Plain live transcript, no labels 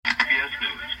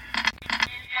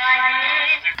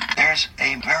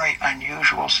a very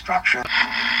unusual structure.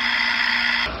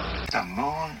 The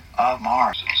moon of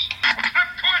Mars.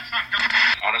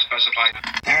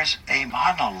 There's a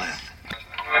monolith.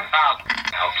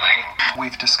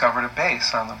 We've discovered a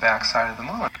base on the backside of the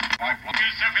moon.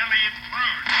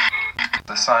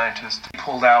 The scientist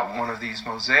pulled out one of these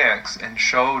mosaics and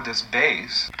showed this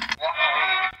base.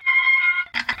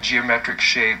 Geometric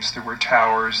shapes, there were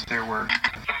towers, there were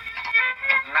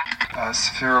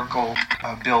spherical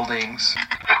buildings.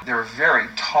 There were very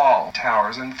tall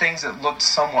towers and things that looked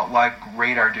somewhat like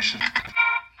radar dishes.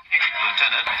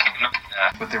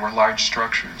 But they were large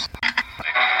structures.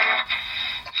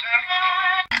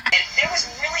 And there was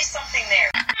really something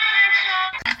there.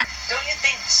 Don't you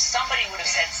think somebody would have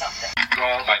said something?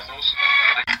 Well, it has.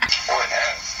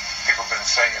 People have been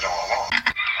saying it all along.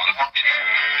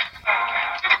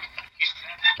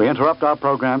 We interrupt our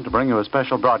program to bring you a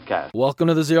special broadcast. Welcome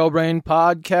to the Zero Brain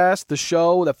Podcast, the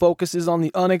show that focuses on the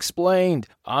unexplained.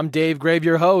 I'm Dave Grave,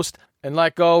 your host, and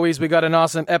like always, we got an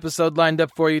awesome episode lined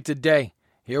up for you today.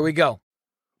 Here we go.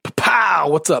 Pow!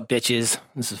 What's up, bitches?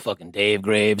 This is fucking Dave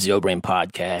Graves, Zero Brain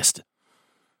Podcast.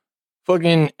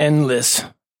 Fucking endless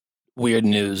weird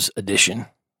news edition.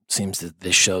 Seems that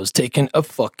this show's taken a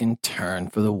fucking turn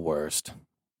for the worst.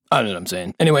 I don't know what I'm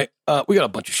saying. Anyway, we got a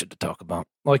bunch of shit to talk about,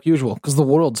 like usual, because the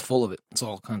world's full of it. It's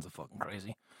all kinds of fucking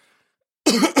crazy.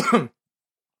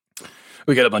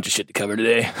 We got a bunch of shit to cover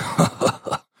today.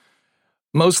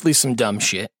 Mostly some dumb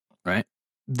shit, right?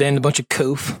 Then a bunch of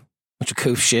coof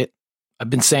shit. I've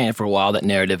been saying it for a while, that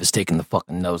narrative is taking the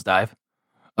fucking nosedive.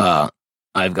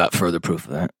 I've got further proof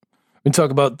of that. We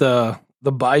talk about the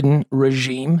Biden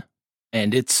regime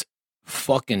and its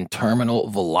fucking terminal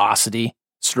velocity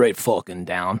straight fucking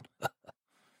down.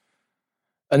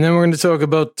 And then we're going to talk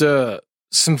about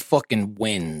some fucking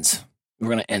wins. We're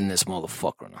going to end this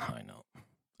motherfucker on a high note.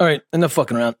 All right, enough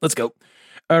fucking around. Let's go.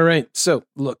 All right, so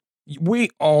look, we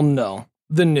all know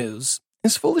the news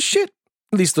is full of shit.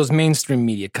 At least those mainstream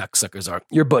media cocksuckers are.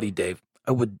 Your buddy Dave,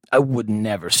 I would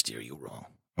never steer you wrong,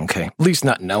 okay? At least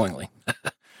not knowingly.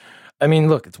 I mean,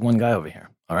 look, it's one guy over here,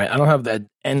 all right? I don't have that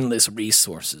endless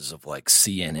resources of like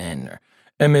CNN or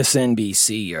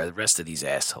MSNBC or the rest of these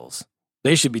assholes.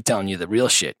 They should be telling you the real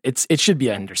shit. It should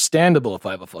be understandable if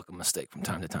I have a fucking mistake from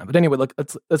time to time. But anyway, look,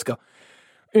 let's go.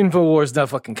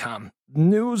 Infowars.com.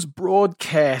 News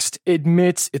broadcast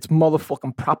admits it's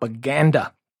motherfucking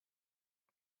propaganda.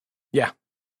 Yeah.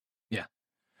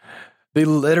 They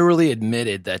literally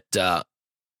admitted that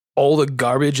all the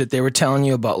garbage that they were telling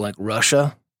you about, like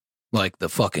Russia, like the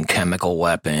fucking chemical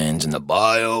weapons and the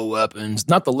bioweapons,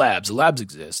 not the labs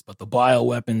exist, but the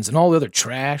bioweapons and all the other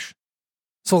trash,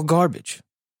 it's all garbage.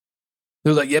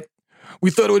 They're like, yep, we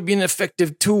thought it would be an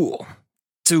effective tool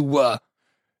to,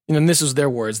 and this was their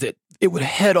words, that it would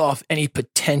head off any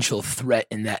potential threat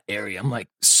in that area. I'm like,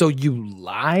 so you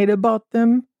lied about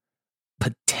them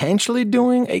potentially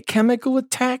doing a chemical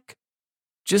attack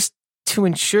just to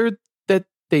ensure that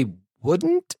they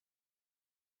wouldn't?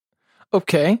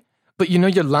 Okay, but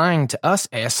you're lying to us,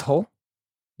 asshole.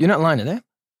 You're not lying to them.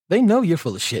 They know you're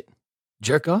full of shit.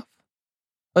 Jerk off.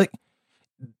 Like,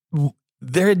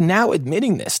 they're now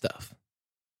admitting this stuff.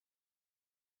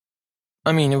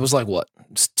 I mean, it was like, what,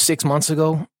 6 months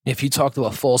ago? If you talked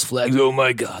about false flags, oh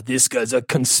my God, this guy's a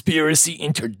conspiracy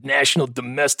international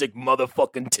domestic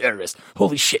motherfucking terrorist.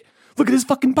 Holy shit, look at his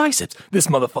fucking biceps. This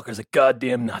motherfucker's a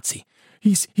goddamn Nazi.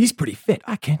 He's pretty fit.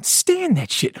 I can't stand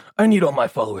that shit. I need all my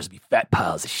followers to be fat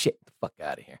piles of shit. Get the fuck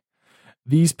out of here.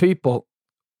 These people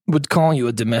would call you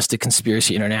a domestic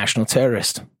conspiracy international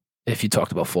terrorist if you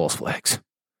talked about false flags.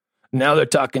 Now they're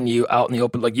talking to you out in the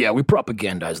open like, yeah, we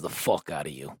propagandize the fuck out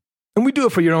of you. And we do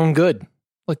it for your own good.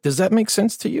 Like, does that make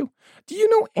sense to you? Do you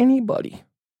know anybody?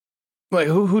 Like,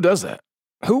 who does that?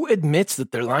 Who admits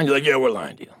that they're lying? You're like, yeah, we're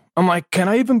lying to you. I'm like, can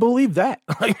I even believe that?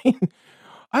 I mean,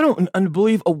 I don't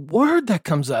believe a word that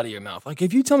comes out of your mouth. Like,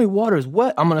 if you tell me water is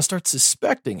wet, I'm going to start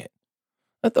suspecting it.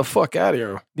 Get the fuck out of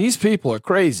here. These people are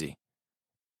crazy.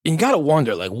 And you got to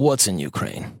wonder, like, what's in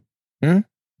Ukraine? You know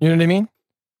what I mean?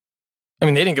 I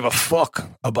mean, they didn't give a fuck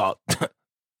about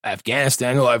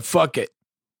Afghanistan. They're like, fuck it.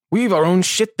 We have our own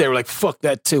shit there. We're like, fuck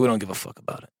that too. We don't give a fuck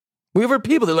about it. We have our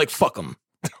people. They're like, fuck them.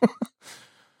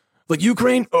 Like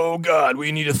Ukraine, oh God,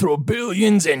 we need to throw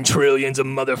billions and trillions of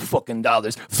motherfucking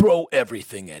dollars. Throw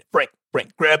everything at it. Frank,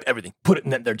 grab everything. Put it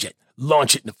in their jet.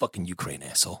 Launch it into fucking Ukraine,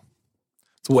 asshole.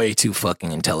 It's way too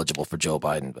fucking intelligible for Joe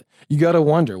Biden. But you got to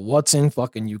wonder, what's in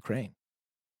fucking Ukraine?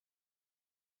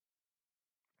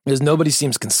 Because nobody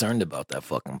seems concerned about that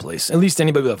fucking place. At least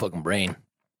anybody with a fucking brain.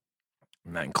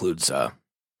 And that includes, I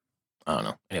don't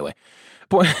know. Anyway,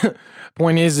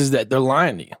 point is that they're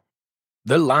lying to you.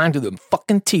 They're lying to their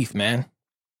fucking teeth, man.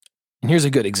 And here's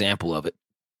a good example of it.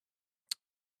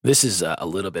 This is a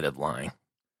little bit of lying.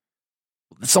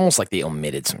 It's almost like they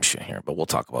omitted some shit here, but we'll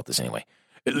talk about this anyway.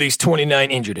 At least 29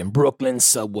 injured in Brooklyn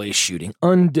subway shooting.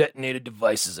 Undetonated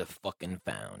devices are fucking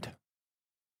found.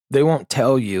 They won't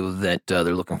tell you that they're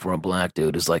looking for a black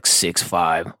dude who's like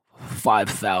 6'5",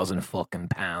 5,000 fucking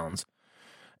pounds.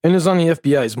 And is on the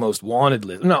FBI's most wanted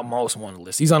list. Not most wanted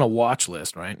list. He's on a watch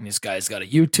list, right? And this guy's got a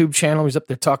YouTube channel. He's up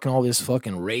there talking all this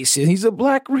fucking racist. He's a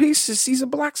black racist. He's a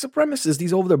black supremacist.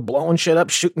 He's over there blowing shit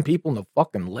up, shooting people in the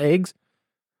fucking legs.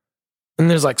 And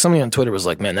there's like somebody on Twitter was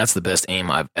like, man, that's the best aim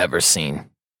I've ever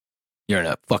seen. You're in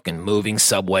a fucking moving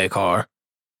subway car.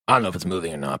 I don't know if it's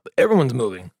moving or not, but everyone's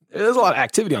moving. There's a lot of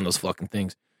activity on those fucking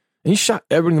things. And he shot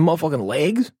everyone in the motherfucking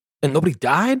legs and nobody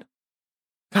died?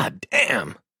 God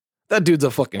damn. That dude's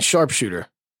a fucking sharpshooter.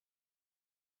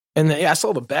 And I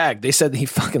saw the bag. They said that he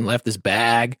fucking left his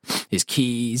bag, his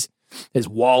keys, his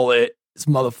wallet, his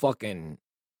motherfucking,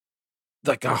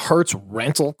 like a Hertz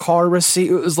rental car receipt.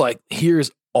 It was like,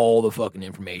 here's all the fucking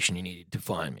information you needed to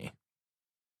find me.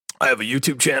 I have a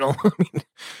YouTube channel. I mean,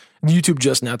 YouTube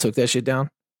just now took that shit down.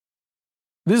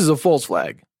 This is a false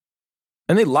flag.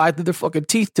 And they lied to their fucking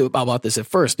teeth about this at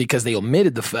first because they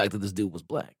omitted the fact that this dude was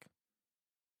black.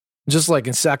 Just like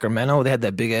in Sacramento, they had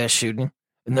that big ass shooting.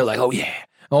 And they're like, oh yeah,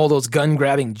 all those gun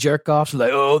grabbing jerk offs are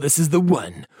like, oh, this is the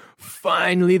one.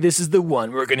 Finally, this is the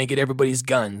one. We're going to get everybody's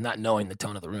gun. Not knowing the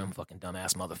tone of the room, fucking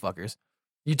dumbass motherfuckers.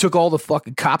 You took all the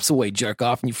fucking cops away, jerk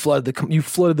off, and you flooded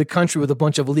the country with a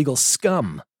bunch of illegal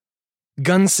scum.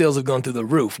 Gun sales have gone through the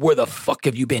roof. Where the fuck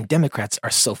have you been? Democrats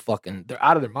are so fucking, they're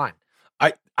out of their mind.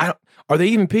 Are they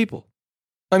even people?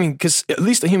 I mean, because at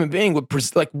least a human being would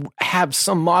have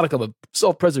some modicum of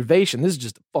self-preservation. This is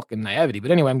just fucking naivety. But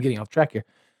anyway, I'm getting off track here.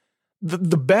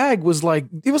 The bag was like,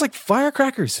 it was like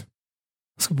firecrackers.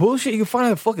 It's bullshit you can find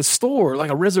at a fucking store,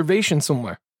 like a reservation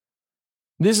somewhere.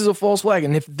 This is a false flag.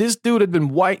 And if this dude had been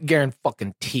white,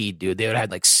 guaranteed, dude, they would have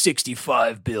had like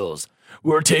 65 bills.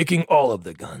 We're taking all of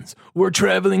the guns. We're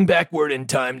traveling backward in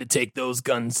time to take those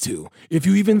guns too. If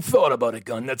you even thought about a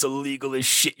gun, that's illegal as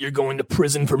shit. You're going to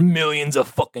prison for millions of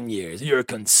fucking years. You're a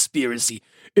conspiracy,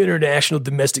 international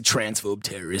domestic transphobe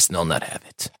terrorist, and I'll not have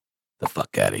it. The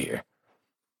fuck out of here.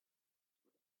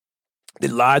 They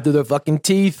lied through their fucking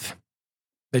teeth.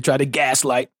 They tried to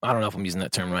gaslight. I don't know if I'm using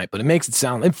that term right, but it makes it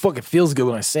sound, it fucking feels good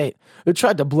when I say it. They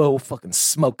tried to blow fucking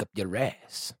smoke up your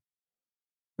ass.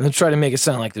 And they try to make it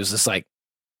sound like there's this like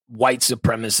white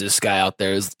supremacist guy out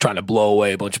there who's trying to blow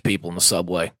away a bunch of people in the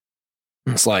subway.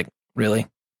 And it's like, really?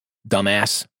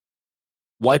 Dumbass.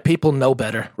 White people know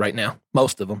better right now.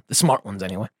 Most of them. The smart ones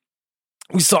anyway.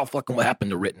 We saw fucking what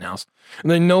happened to Rittenhouse. And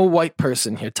there's no white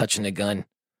person here touching a gun.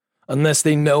 Unless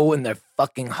they know in their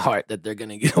fucking heart that they're going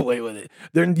to get away with it.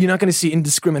 You're not going to see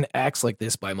indiscriminate acts like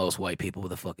this by most white people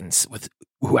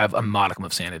who have a modicum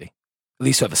of sanity. At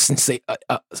least who have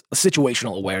a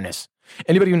situational awareness.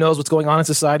 Anybody who knows what's going on in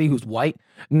society who's white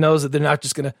knows that they're not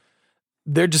just going to,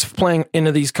 they're just playing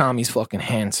into these commies' fucking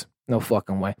hands. No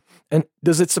fucking way. And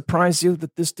does it surprise you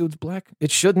that this dude's black?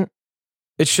 It shouldn't.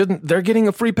 It shouldn't. They're getting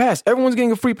a free pass. Everyone's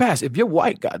getting a free pass. If you're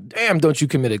white, goddamn, don't you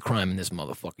commit a crime in this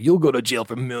motherfucker. You'll go to jail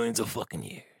for millions of fucking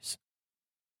years.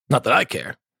 Not that I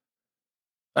care.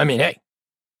 I mean, hey,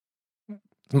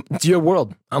 it's your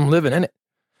world. I'm living in it.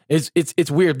 It's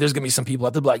weird. There's going to be some people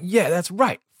out there like, yeah, that's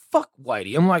right. Fuck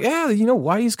Whitey. I'm like,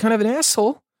 Whitey's kind of an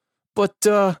asshole. But,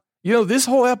 this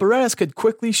whole apparatus could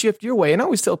quickly shift your way. And I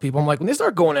always tell people, I'm like, when they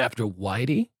start going after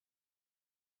Whitey,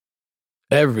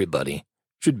 everybody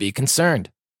should be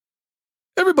concerned.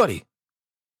 Everybody.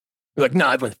 You're like,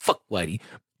 nah, everyone, fuck Whitey.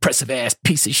 Oppressive ass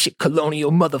piece of shit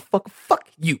colonial motherfucker. Fuck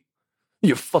you.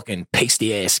 You fucking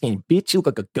pasty ass skinny bitch. You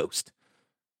look like a ghost.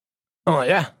 Oh,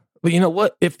 yeah. But you know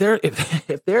what? If there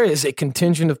is a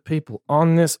contingent of people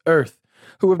on this earth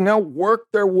who have now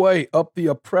worked their way up the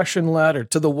oppression ladder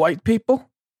to the white people,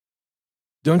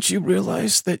 don't you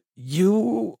realize that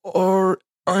you are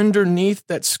underneath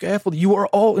that scaffold? You are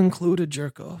all included,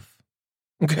 jerk off.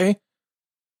 Okay?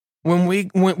 When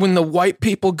the white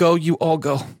people go, you all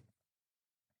go.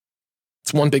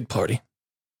 It's one big party.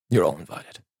 You're all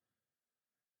invited.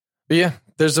 But yeah.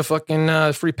 There's a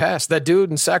fucking free pass. That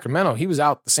dude in Sacramento, he was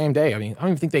out the same day. I mean, I don't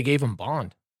even think they gave him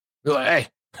bond. They're like,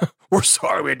 hey, we're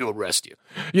sorry we had to arrest you.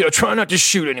 Try not to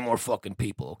shoot any more fucking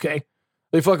people, okay?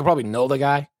 They fucking probably know the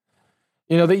guy.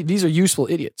 These are useful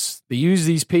idiots. They use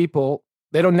these people.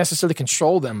 They don't necessarily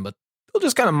control them, but they'll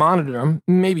just kind of monitor them,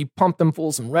 maybe pump them full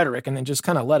of some rhetoric, and then just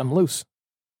kind of let them loose.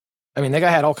 I mean, that guy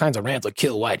had all kinds of rants like,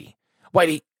 kill Whitey.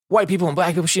 White people and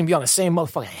black people shouldn't be on the same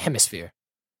motherfucking hemisphere.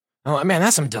 Oh, man,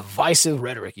 that's some divisive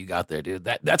rhetoric you got there, dude.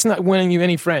 That's not winning you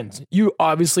any friends. You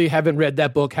obviously haven't read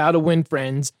that book, How to Win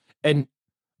Friends, and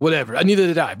whatever. Neither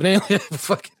did I. But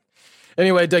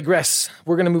anyway, I digress.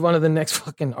 We're going to move on to the next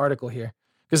fucking article here.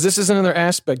 Because this is another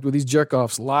aspect where these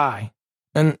jerk-offs lie.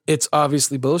 And it's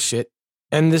obviously bullshit.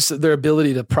 And their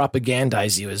ability to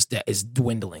propagandize you is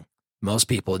dwindling. Most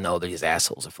people know that these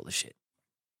assholes are full of shit.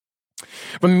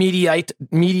 From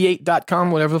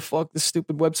Mediate.com, whatever the fuck this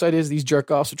stupid website is, these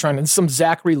jerk-offs are trying to... Some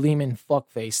Zachary Lehman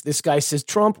fuckface. This guy says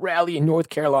Trump rally in North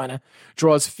Carolina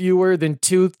draws fewer than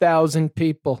 2,000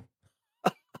 people.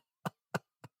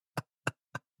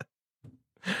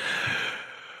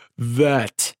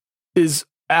 That is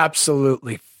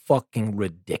absolutely fucking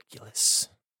ridiculous.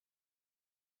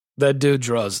 That dude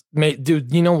draws...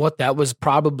 Dude, you know what? That was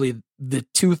probably the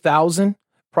 2,000...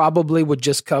 probably would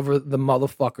just cover the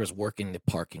motherfuckers working the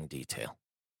parking detail.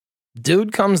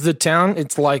 Dude comes to town,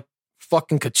 it's like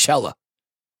fucking Coachella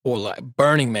or like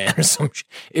Burning Man or some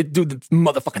shit. Dude, the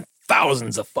motherfucking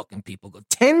thousands of fucking people go.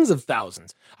 Tens of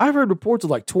thousands. I've heard reports of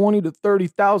like 20 to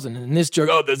 30,000. And this jerk,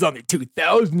 there's only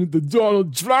 2,000 at the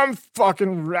Donald Trump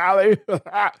fucking rally.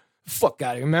 Fuck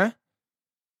out of here, man.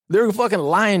 They're fucking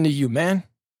lying to you, man.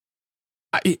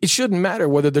 It shouldn't matter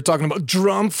whether they're talking about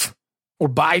Trump or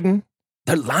Biden.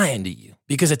 They're lying to you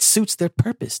because it suits their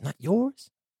purpose, not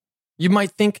yours. You might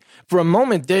think for a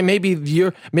moment maybe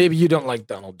you don't like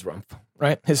Donald Trump,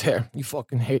 right? His hair. You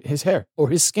fucking hate his hair or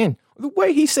his skin. Or the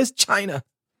way he says China.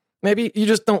 Maybe you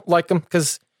just don't like him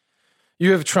because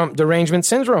you have Trump derangement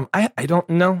syndrome. I don't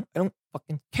know. I don't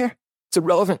fucking care. It's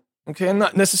irrelevant. Okay, I'm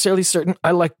not necessarily certain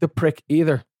I like the prick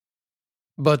either.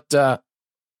 But the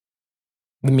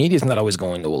media's not always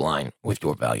going to align with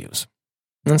your values.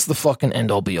 That's the fucking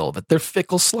end-all be-all of it. They're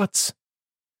fickle sluts.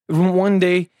 One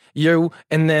day, you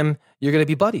and them, you're going to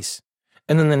be buddies.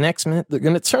 And then the next minute, they're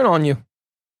going to turn on you.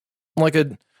 Like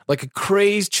a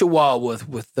crazed chihuahua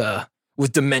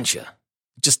with dementia.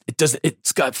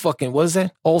 It's got fucking, what is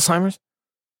that? Alzheimer's?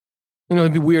 You know,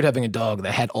 it'd be weird having a dog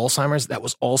that had Alzheimer's that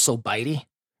was also bitey.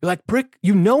 You're like, prick,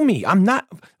 you know me. I'm not,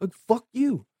 like, fuck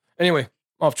you. Anyway,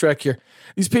 off track here.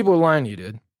 These people are lying to you,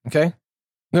 dude. Okay?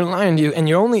 They're lying to you, and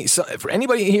you're only... So for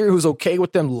anybody here who's okay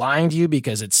with them lying to you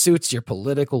because it suits your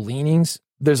political leanings,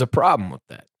 there's a problem with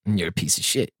that. And you're a piece of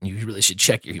shit. And you really should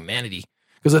check your humanity,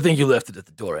 because I think you left it at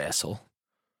the door, asshole.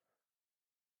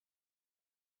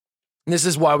 And this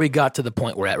is why we got to the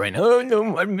point we're at right now. Oh,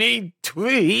 no, I made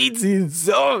tweets. It's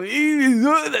so easy.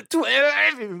 The Twitter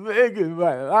is making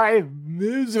my life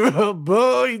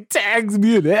miserable. He tags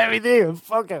me and everything. The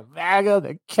fucking bag of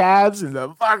the cabs and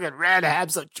the fucking red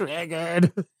hats are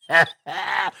triggered.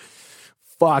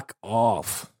 Fuck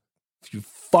off. You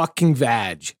fucking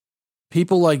vag.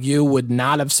 People like you would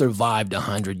not have survived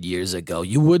 100 years ago.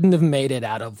 You wouldn't have made it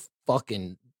out of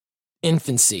fucking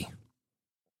infancy.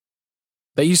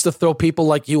 They used to throw people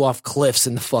like you off cliffs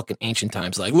in the fucking ancient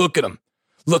times. Like, look at him.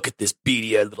 Look at this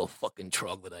beady-eyed little fucking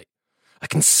troglodyte. I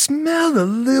can smell the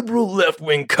liberal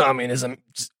left-wing communism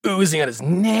just oozing out his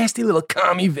nasty little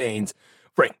commie veins.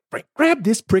 Frank, grab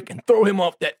this prick and throw him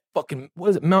off that fucking, what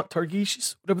is it, Mount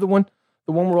Targetius? Whatever the one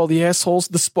where all the assholes,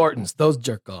 the Spartans, those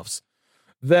jerk-offs.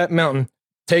 That mountain,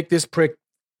 take this prick,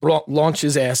 launch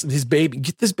his ass, his baby.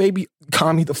 Get this baby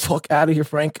commie the fuck out of here,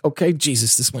 Frank. Okay,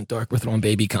 Jesus, this went dark. We're throwing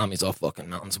baby commies off fucking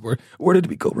mountains. Where did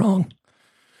we go wrong?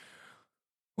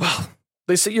 Well,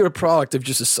 they say you're a product of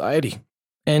your society.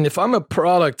 And if I'm a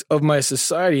product of my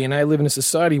society and I live in a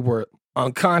society where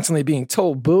I'm constantly being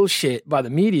told bullshit by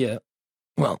the media,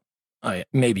 well,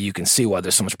 maybe you can see why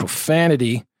there's so much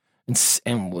profanity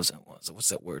and what's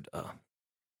that word?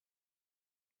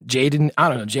 Jade? I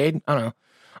don't know.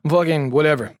 I'm fucking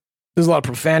whatever. There's a lot of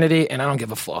profanity, and I don't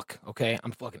give a fuck, okay?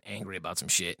 I'm fucking angry about some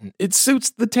shit. And it suits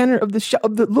the tenor of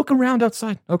the look around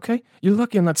outside, okay? You're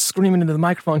lucky I'm not screaming into the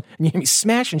microphone, and you hear me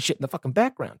smashing shit in the fucking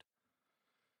background.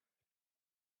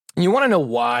 And you want to know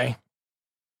why?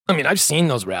 I mean, I've seen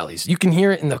those rallies. You can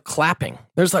hear it in the clapping.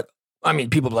 There's like, I mean,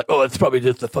 people are like, oh, it's probably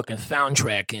just the fucking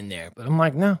soundtrack in there. But I'm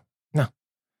like, no.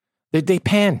 They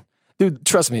pan. Dude,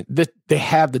 trust me, the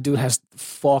dude has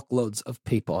fuckloads of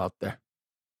people out there.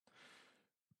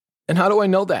 And how do I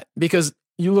know that? Because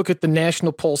you look at the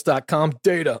nationalpulse.com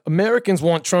data. Americans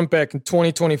want Trump back in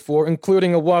 2024,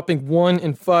 including a whopping 1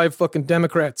 in 5 fucking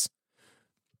Democrats.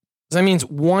 That means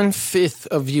 1/5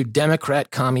 of you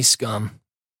Democrat commie scum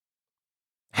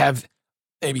have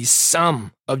maybe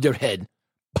some of your head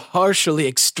partially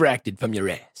extracted from your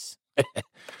ass.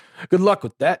 Good luck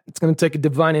with that. It's going to take a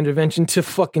divine intervention to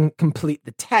fucking complete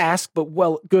the task, but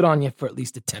well, good on you for at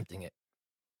least attempting it.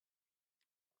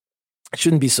 I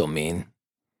shouldn't be so mean.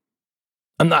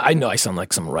 I know I sound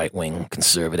like some right-wing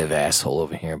conservative asshole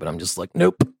over here, but I'm just like,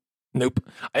 nope.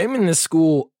 I'm in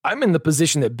the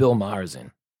position that Bill Maher's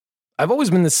in. I've always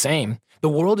been the same. The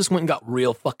world just went and got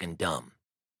real fucking dumb.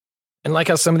 And like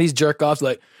how some of these jerk-offs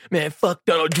like, man, fuck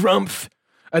Donald Trump.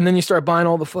 And then you start buying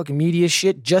all the fucking media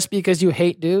shit just because you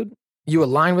hate dude, you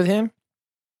align with him.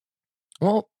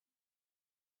 Well,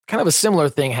 kind of a similar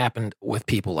thing happened with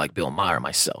people like Bill Maher and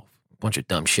myself. A bunch of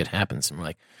dumb shit happens. And we're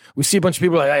like, we see a bunch of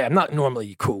people like, hey, I'm not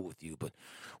normally cool with you, but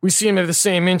we see them have the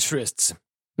same interests.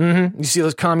 You see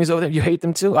those commies over there? You hate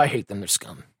them too? I hate them. They're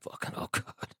scum. Fucking, oh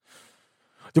God.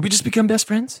 Did we just become best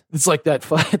friends? It's like that.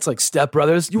 It's like Step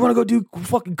Brothers. You want to go do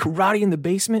fucking karate in the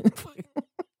basement?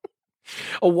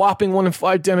 A whopping 1 in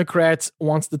 5 Democrats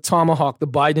wants to tomahawk the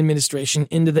Biden administration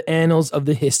into the annals of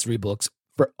the history books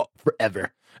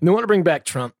forever. And they want to bring back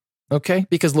Trump, okay?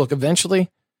 Because look, eventually,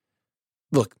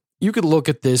 you could look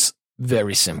at this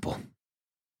very simple.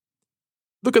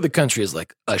 Look at the country as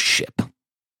like a ship.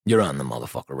 You're on the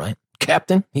motherfucker, right?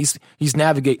 Captain, he's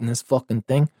navigating this fucking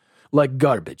thing like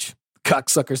garbage.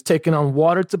 Cocksucker's taking on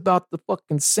water. It's about to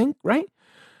fucking sink, right?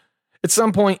 At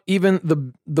some point, even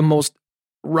the most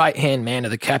right-hand man of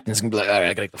the captain's gonna be like, all right,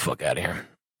 I gotta get the fuck out of here.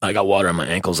 I got water on my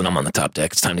ankles and I'm on the top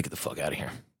deck. It's time to get the fuck out of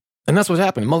here. And that's what's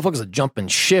happening. Motherfuckers are jumping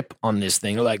ship on this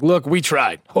thing. They're like, look, we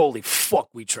tried. Holy fuck,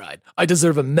 we tried. I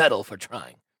deserve a medal for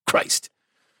trying. Christ.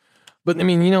 But I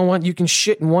mean, you know what? You can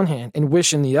shit in one hand and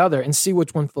wish in the other and see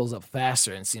which one fills up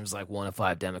faster. And it seems like 1 in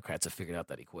 5 Democrats have figured out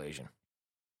that equation.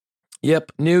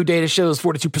 Yep, new data shows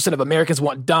 42% of Americans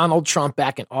want Donald Trump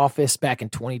back in office back in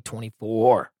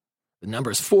 2024. The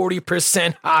number is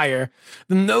 40% higher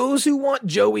than those who want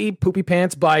Joey Poopy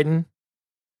Pants Biden.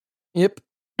 Yep.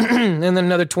 And then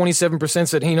another 27%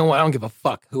 said, hey, you know what? I don't give a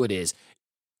fuck who it is,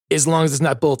 as long as it's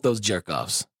not both those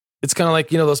jerk-offs. It's kind of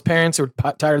like, you know, those parents who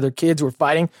are tired of their kids who are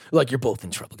fighting. Like, you're both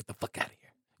in trouble. Get the fuck out of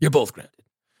here. You're both grounded.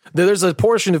 There's a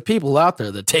portion of people out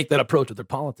there that take that approach with their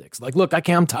politics. Like, look,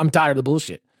 I'm tired of the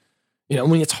bullshit. You know,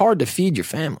 when it's hard to feed your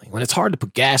family, when it's hard to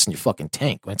put gas in your fucking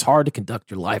tank, when it's hard to conduct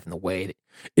your life in the way that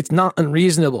it's not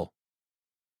unreasonable.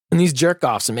 And these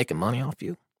jerk-offs are making money off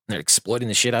you. They're exploiting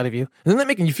the shit out of you. And then they're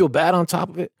making you feel bad on top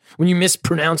of it. When you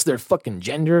mispronounce their fucking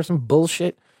gender or some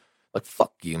bullshit. Like,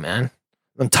 fuck you, man.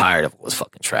 I'm tired of all this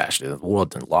fucking trash. Dude. The world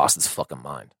done lost its fucking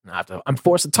mind. I'm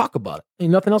forced to talk about it.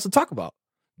 Ain't nothing else to talk about.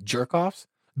 Jerk-offs.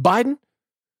 Biden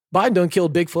done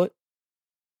killed Bigfoot.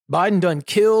 Biden done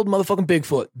killed motherfucking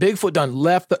Bigfoot. Bigfoot done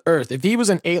left the earth. If he was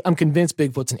an alien, I'm convinced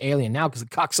Bigfoot's an alien now because the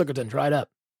cocksucker done dried up.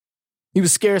 He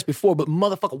was scarce before, but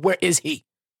motherfucker, where is he?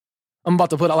 I'm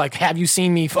about to put out like, have you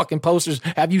seen me fucking posters?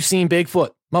 Have you seen Bigfoot?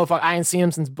 Motherfucker, I ain't seen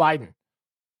him since Biden.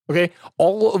 Okay?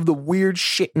 All of the weird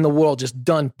shit in the world just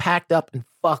done packed up and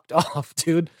fucked off,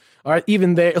 dude. All right?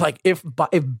 Even there, like if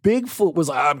Bigfoot was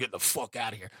like, I'm getting the fuck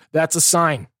out of here, that's a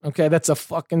sign. Okay? That's a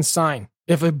fucking sign.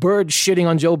 If a bird shitting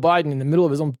on Joe Biden in the middle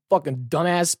of his own fucking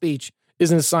dumbass speech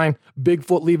isn't a sign,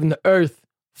 Bigfoot leaving the earth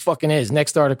fucking is.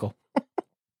 Next article.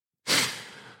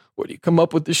 Where do you come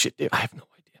up with this shit, dude? I have no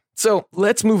idea. So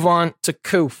let's move on to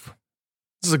Coof.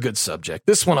 This is a good subject.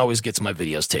 This one always gets my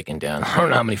videos taken down. I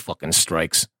don't know how many fucking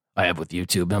strikes I have with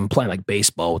YouTube. I'm playing like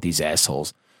baseball with these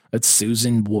assholes. That's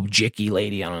Susan Wojcicki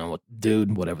lady. I don't know what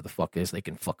dude, whatever the fuck is. They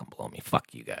can fucking blow me.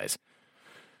 Fuck you guys.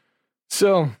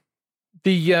 So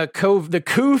the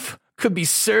Coof could be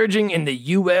surging in the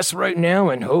U.S. right now,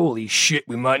 and holy shit,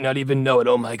 we might not even know it.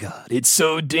 Oh my God, it's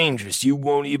so dangerous, you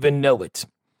won't even know it.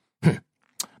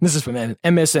 This is from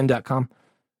MSN.com.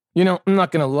 You know, I'm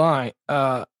not gonna lie.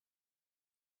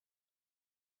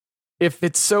 If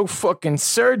it's so fucking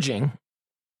surging,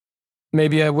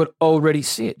 maybe I would already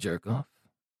see it, jerk off.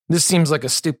 This seems like a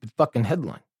stupid fucking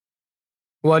headline.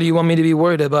 Why do you want me to be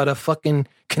worried about a fucking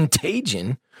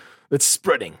contagion that's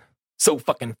spreading so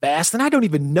fucking fast and I don't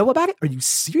even know about it? Are you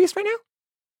serious right now?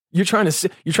 You're trying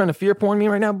to fear porn me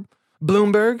right now,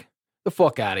 Bloomberg? The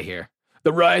fuck out of here.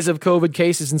 The rise of COVID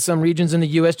cases in some regions in the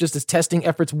U.S. just as testing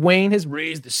efforts wane has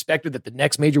raised the specter that the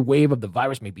next major wave of the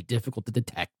virus may be difficult to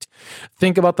detect.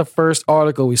 Think about the first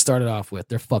article we started off with.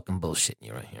 They're fucking bullshitting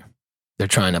you right here. They're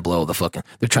trying to blow the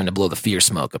fear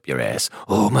smoke up your ass.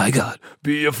 Oh my God,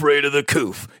 be afraid of the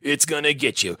Coof. It's gonna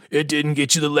get you. It didn't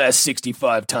get you the last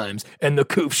 65 times. And the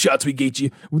Coof shots we get you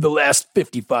the last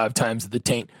 55 times of the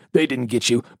taint. They didn't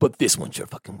get you, but this one sure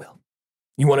fucking will.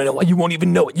 You want to know why? You won't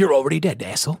even know it. You're already dead,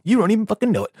 asshole. You don't even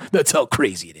fucking know it. That's how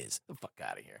crazy it is. Get the fuck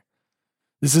out of here.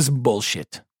 This is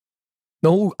bullshit.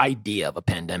 The whole idea of a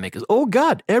pandemic is, oh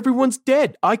God, everyone's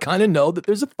dead. I kind of know that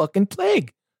there's a fucking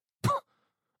plague.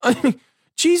 I mean,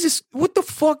 Jesus, what the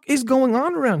fuck is going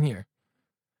on around here?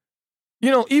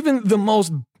 You know, even the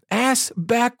most ass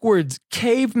backwards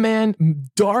caveman,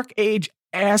 dark age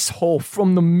asshole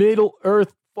from the Middle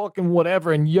Earth fucking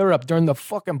whatever in Europe during the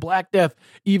fucking Black Death.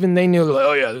 Even they knew, like,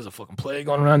 oh yeah, there's a fucking plague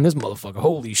going around this motherfucker.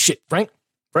 Holy shit. Frank's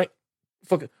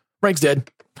dead.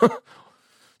 Did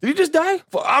he just die?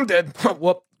 Well, I'm dead.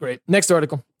 Whoop, great. Next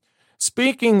article.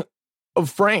 Speaking of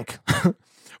Frank,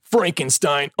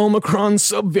 Frankenstein, Omicron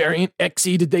subvariant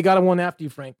XE. They got one after you,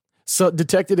 Frank. So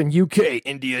detected in UK,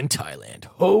 India, and Thailand.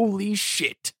 Holy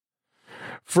shit.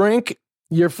 Frank,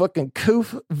 your fucking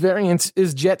coof variant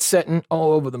is jet setting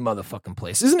all over the motherfucking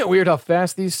place. Isn't it weird how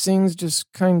fast these things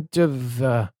just kind of,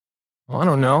 I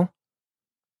don't know,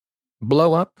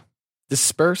 blow up,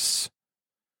 disperse?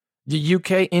 The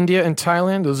UK, India, and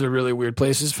Thailand, those are really weird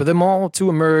places for them all to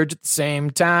emerge at the same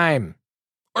time.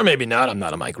 Or maybe not. I'm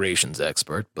not a migrations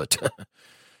expert, but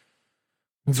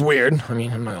it's weird. I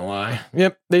mean, I'm not gonna lie.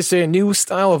 Yep, they say a new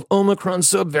style of Omicron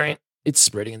subvariant. It's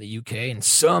spreading in the UK, and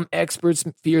some experts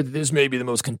fear that this may be the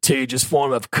most contagious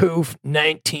form of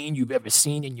COVID-19 you've ever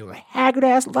seen in your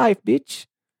haggard-ass life, bitch.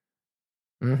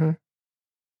 Mm-hmm.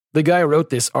 The guy who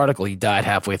wrote this article, he died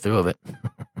halfway through of it.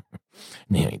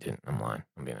 No, he didn't. I'm lying.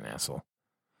 I'm being an asshole.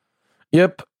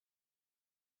 Yep.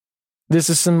 This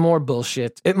is some more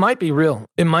bullshit. It might be real.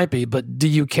 It might be, but do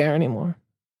you care anymore?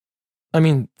 I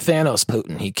mean, Thanos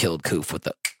Putin, he killed Koof with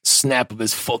the snap of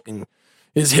his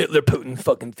Hitler Putin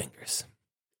fucking fingers.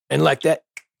 And like that,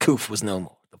 Koof was no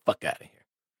more. The fuck out of here.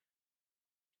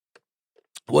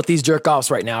 What these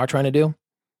jerk-offs right now are trying to do,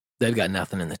 they've got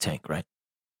nothing in the tank, right?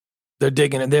 They're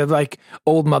digging, they're like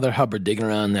old Mother Hubbard digging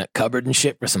around that cupboard and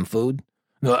shit for some food.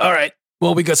 They're like, all right,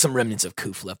 well, we got some remnants of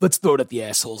Koof left. Let's throw it at the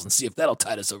assholes and see if that'll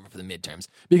tide us over for the midterms.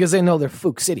 Because they know they're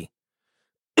Fook City.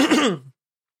 And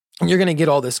you're going to get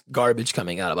all this garbage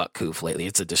coming out about Koof lately.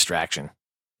 It's a distraction.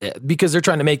 Because they're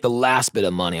trying to make the last bit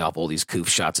of money off all these Koof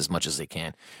shots as much as they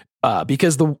can.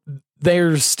 Because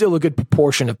there's still a good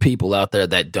proportion of people out there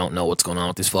that don't know what's going on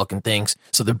with these fucking things.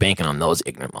 So they're banking on those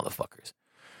ignorant motherfuckers.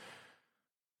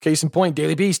 Case in point,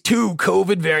 Daily Beast, 2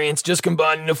 COVID variants just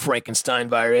combined into Frankenstein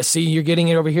virus. See, you're getting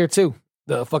it over here too.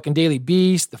 The fucking Daily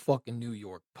Beast, the fucking New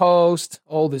York Post,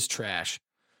 all this trash.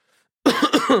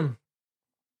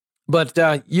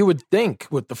 But you would think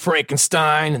with the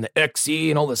Frankenstein and the XE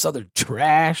and all this other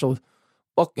trash, all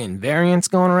fucking variants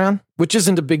going around, which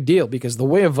isn't a big deal because the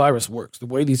way a virus works, the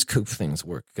way these Koof things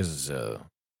work, because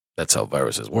that's how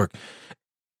viruses work,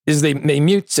 is they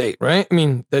mutate, right? I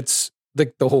mean, that's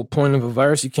the whole point of a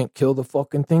virus. You can't kill the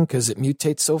fucking thing because it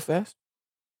mutates so fast.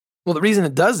 Well, the reason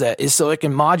it does that is so it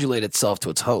can modulate itself to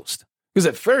its host. Because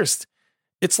at first,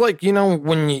 it's like, you know,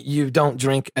 when you don't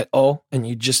drink at all and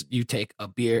you take a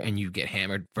beer and you get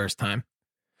hammered first time.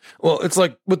 Well, it's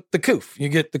like with the Koof. You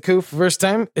get the Koof first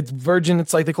time. It's virgin.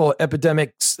 It's like they call it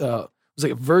epidemics. It was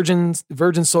like a virgin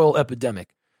soil epidemic.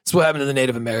 That's what happened to the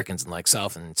Native Americans in like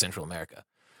South and Central America.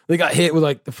 They got hit with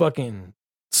like the fucking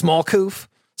small Koof,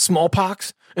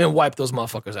 smallpox, and wiped those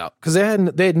motherfuckers out because they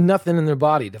had nothing in their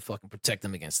body to fucking protect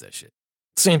them against that shit.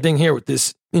 Same thing here with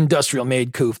this industrial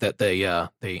made Koof that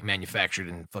they manufactured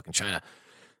in fucking China.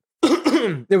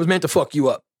 It was meant to fuck you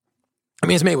up. I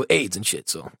mean, it's made with AIDS and shit.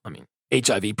 So I mean,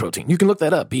 HIV protein. You can look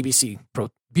that up. BBC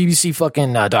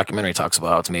fucking documentary talks about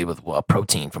how it's made with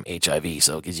protein from HIV,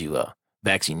 so it gives you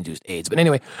vaccine-induced AIDS. But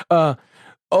anyway, the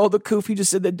Koof, you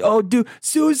just said that. Oh, dude,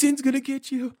 Susan's gonna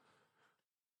get you.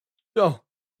 Oh,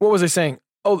 what was I saying?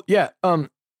 Oh, yeah.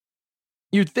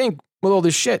 You'd think with all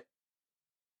this shit.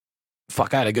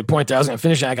 Fuck, I had a good point there. I was gonna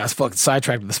finish it. I got fucking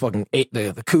sidetracked with this fucking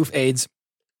the Koof AIDS.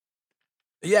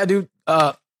 Yeah, dude.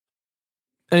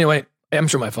 Anyway, I'm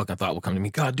sure my fucking thought will come to me.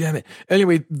 God damn it.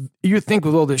 Anyway, you think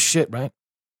with all this shit, right?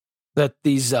 That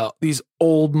these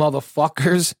old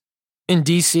motherfuckers in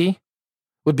DC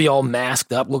would be all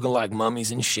masked up, looking like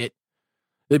mummies and shit.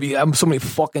 They'd be having so many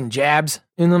fucking jabs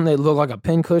in them. They look like a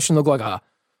pincushion, look like a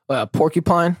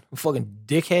porcupine, a fucking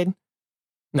dickhead.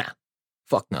 Nah,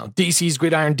 fuck no. DC's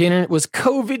Gridiron Dinner was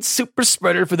COVID super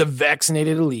spreader for the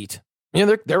vaccinated elite. You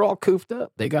know, they're all coofed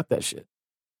up. They got that shit.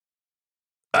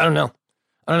 I don't know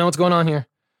what's going on here.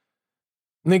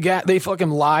 And they fucking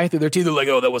lie through their teeth. They're like,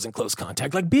 oh, that wasn't close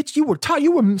contact. Like, bitch, you were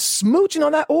smooching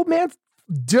on that old man's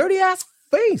dirty ass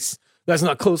face. That's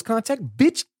not close contact,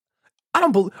 bitch. Are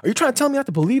you trying to tell me I have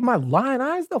to believe my lying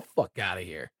eyes? The fuck out of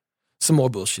here. Some more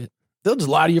bullshit. They'll just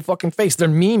lie to your fucking face. They're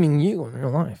memeing you in real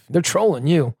life. They're trolling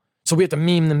you. So we have to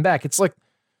meme them back. It's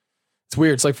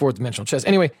weird. It's like fourth dimensional chess.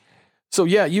 Anyway, so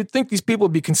yeah, you'd think these people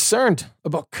would be concerned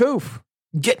about Koof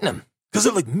getting them because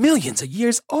they're like millions of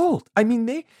years old. I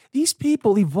mean, these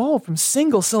people evolved from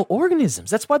single cell organisms.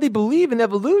 That's why they believe in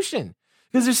evolution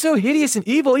because they're so hideous and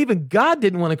evil. Even God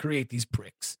didn't want to create these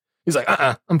pricks. He's like,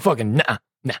 I'm fucking nah.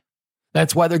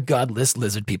 That's why they're godless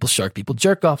lizard people, shark people,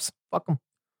 jerk-offs. Fuck them.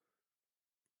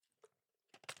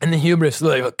 And the hubris,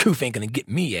 like, oh, Koof ain't gonna get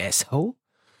me, asshole.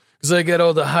 Because I got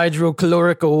all the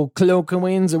hydrochloric or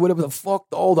chloroquines or whatever the fuck,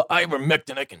 all the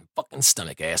ivermectin I can fucking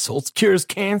stomach, assholes. Cures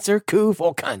cancer, Koof,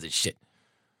 all kinds of shit.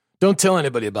 Don't tell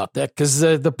anybody about that, because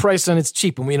the price on it's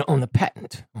cheap and we don't own the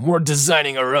patent. We're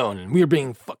designing our own, and we're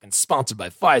being fucking sponsored by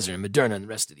Pfizer and Moderna and the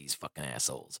rest of these fucking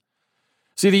assholes.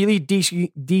 See, the elite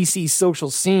DC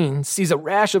social scene sees a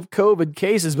rash of COVID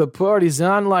cases, but parties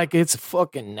on like it's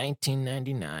fucking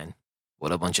 1999.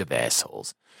 What a bunch of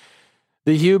assholes.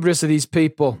 The hubris of these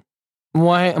people.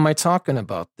 Why am I talking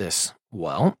about this?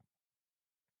 Well,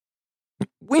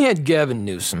 we had Gavin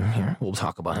Newsom here. We'll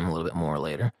talk about him a little bit more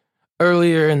later.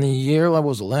 Earlier in the year, what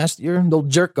was it, last year? The old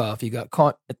jerk-off, he got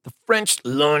caught at the French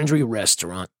Laundry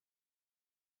restaurant.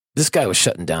 This guy was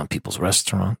shutting down people's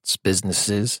restaurants,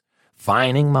 businesses,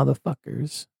 fining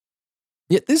motherfuckers.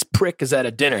 Yet this prick is at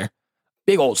a dinner,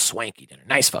 big old swanky dinner,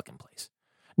 nice fucking place.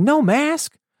 No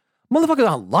mask? Motherfuckers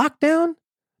on lockdown?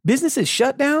 Businesses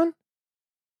shut down?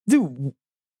 Dude,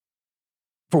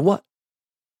 for what?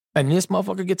 And this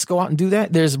motherfucker gets to go out and do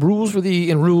that? There's rules for thee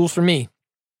and rules for me.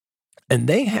 And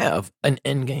they have an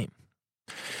end game.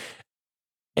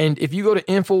 And if you go to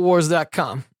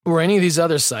Infowars.com or any of these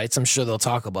other sites, I'm sure they'll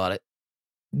talk about it.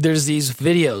 There's these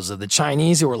videos of the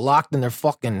Chinese who are locked in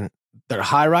their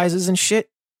high rises and shit.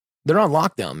 They're on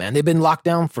lockdown, man. They've been locked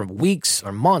down for weeks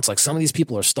or months. Like some of these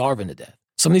people are starving to death.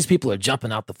 Some of these people are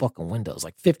jumping out the fucking windows,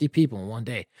 like 50 people in one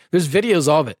day. There's videos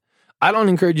of it. I don't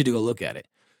encourage you to go look at it.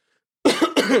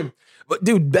 But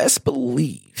dude, best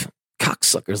believe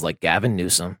cocksuckers like Gavin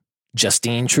Newsom,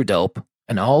 Justine Trudeau,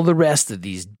 and all the rest of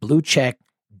these blue check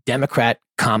Democrat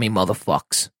commie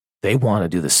motherfucks, they want to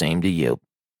do the same to you.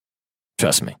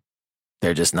 Trust me.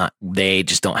 They just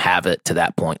don't have it to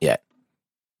that point yet.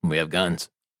 We have guns.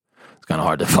 It's kind of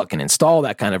hard to fucking install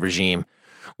that kind of regime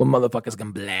when motherfuckers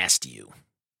can blast you.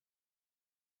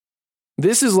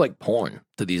 This is like porn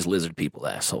to these lizard people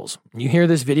assholes. You hear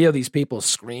this video, these people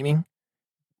screaming.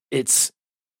 It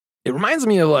reminds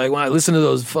me of like when I listen to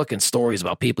those fucking stories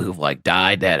about people who've like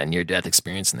died, had a near-death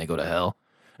experience, and they go to hell,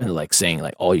 and they're like saying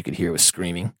like all you could hear was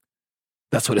screaming.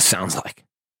 That's what it sounds like.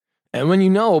 And when you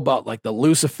know about like the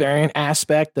Luciferian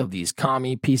aspect of these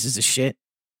commie pieces of shit,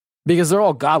 because they're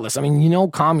all godless. I mean, you know,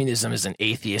 communism is an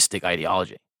atheistic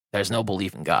ideology. There's no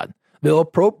belief in God. They'll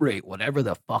appropriate whatever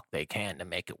the fuck they can to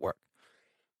make it work.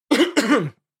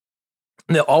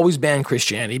 They'll always ban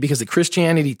Christianity because the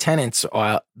Christianity tenets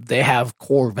they have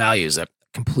core values that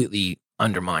completely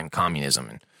undermine communism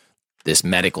and this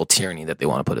medical tyranny that they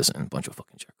want to put us in. A bunch of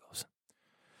fucking jerkos.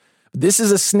 This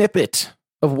is a snippet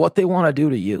of what they want to do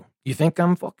to you. You think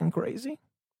I'm fucking crazy?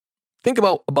 Think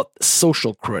about the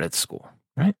social credit score,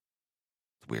 right?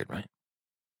 It's weird, right?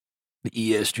 The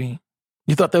ESG.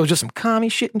 You thought that was just some commie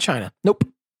shit in China. Nope.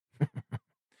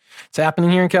 It's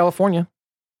happening here in California.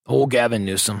 Old Gavin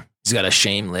Newsom. He's got a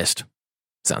shame list.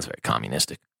 Sounds very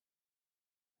communistic.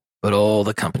 But all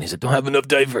the companies that don't have enough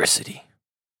diversity.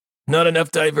 Not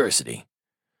enough diversity.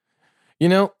 You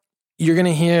know, you're going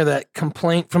to hear that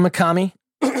complaint from a commie,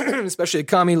 especially a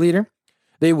commie leader.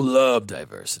 They will love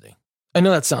diversity. I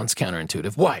know that sounds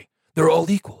counterintuitive. Why? They're all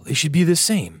equal. They should be the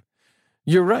same.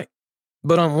 You're right.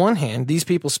 But on one hand, these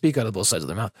people speak out of both sides of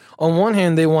their mouth. On one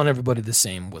hand, they want everybody the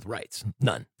same with rights.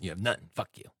 None. You have none. Fuck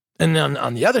you. And then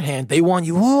on the other hand, they want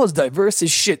you all as diverse as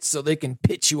shit so they can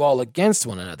pitch you all against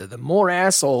one another. The more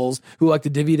assholes who like to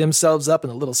divvy themselves up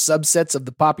into little subsets of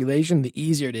the population, the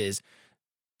easier it is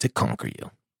to conquer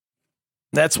you.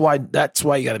 That's why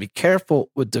you got to be careful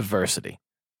with diversity.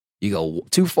 You go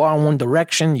too far in one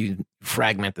direction, you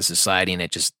fragment the society and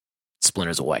it just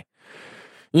splinters away.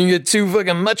 You get too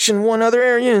fucking much in one other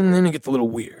area, and then it gets a little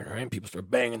weird, right? People start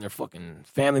banging their fucking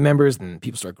family members, and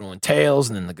people start growing tails,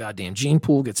 and then the goddamn gene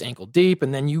pool gets ankle deep,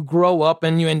 and then you grow up,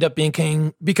 and you end up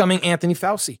becoming Anthony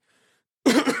Fauci.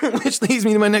 Which leads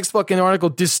me to my next fucking article.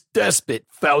 Despot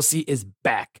Fauci is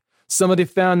back. Somebody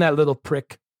found that little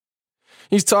prick.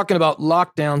 He's talking about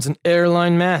lockdowns and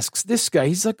airline masks. This guy,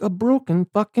 he's like a broken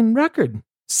fucking record.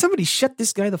 Somebody shut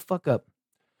this guy the fuck up.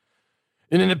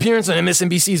 In an appearance on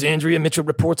MSNBC's Andrea Mitchell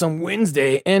Reports on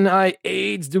Wednesday,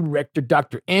 NIAID's director,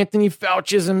 Dr. Anthony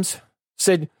Fauci,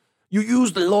 said, you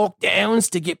use the lockdowns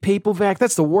to get people vaccinated.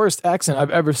 That's the worst accent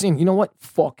I've ever seen. You know what?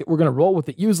 Fuck it. We're going to roll with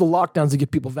it. Use the lockdowns to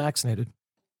get people vaccinated.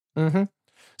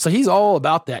 So he's all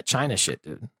about that China shit,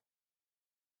 dude.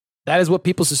 That is what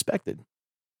people suspected.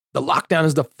 The lockdown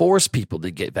is to force people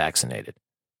to get vaccinated.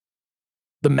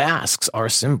 The masks are a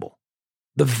symbol.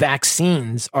 The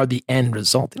vaccines are the end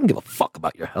result. They don't give a fuck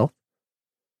about your health.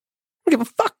 They don't give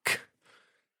a fuck.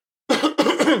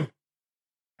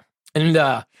 And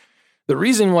the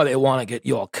reason why they want to get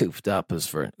you all cooped up is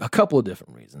for a couple of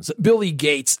different reasons. Billy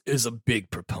Gates is a big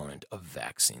proponent of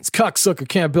vaccines. Cocksucker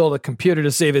can't build a computer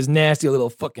to save his nasty little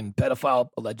fucking pedophile,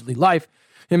 allegedly, life,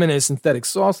 him and his synthetic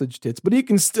sausage tits, but he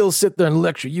can still sit there and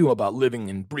lecture you about living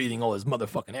and breathing all his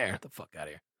motherfucking air. Get the fuck out of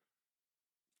here.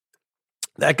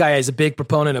 That guy is a big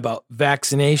proponent about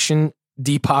vaccination,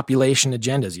 depopulation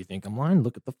agendas. You think I'm lying?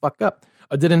 Look at the fuck up.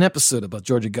 I did an episode about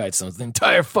Georgia Guidestones. The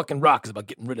entire fucking rock is about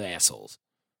getting rid of assholes.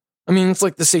 I mean, it's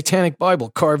like the Satanic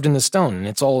Bible carved in the stone, and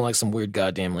it's all like some weird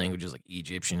goddamn languages like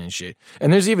Egyptian and shit.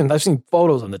 And there's even, I've seen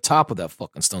photos on the top of that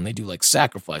fucking stone. They do like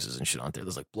sacrifices and shit on there.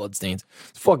 There's like blood stains.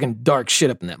 It's fucking dark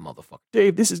shit up in that motherfucker.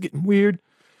 Dave, this is getting weird.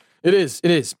 It is.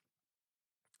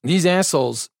 These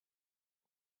assholes,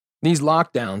 these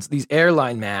lockdowns, these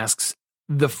airline masks,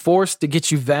 the force to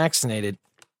get you vaccinated,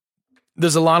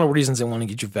 there's a lot of reasons they want to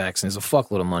get you vaccinated. There's a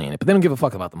fuckload of money in it, but they don't give a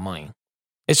fuck about the money.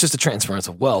 It's just a transference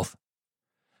of wealth.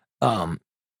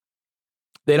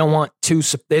 They don't want two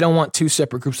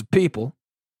separate groups of people,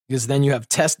 because then you have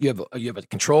a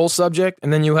control subject,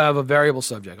 and then you have a variable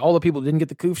subject. All the people who didn't get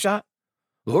the coof shot,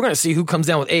 well, we're going to see who comes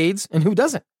down with AIDS and who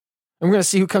doesn't. And we're going to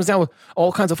see who comes down with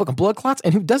all kinds of fucking blood clots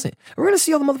and who doesn't. And we're going to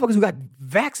see all the motherfuckers who got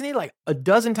vaccinated like a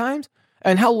dozen times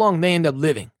and how long they end up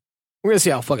living. We're going to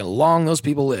see how fucking long those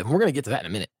people live. And we're going to get to that in a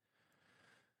minute.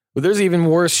 But there's even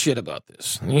worse shit about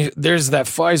this. There's that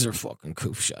Pfizer fucking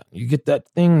coof shot. You get that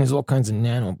thing, there's all kinds of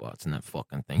nanobots in that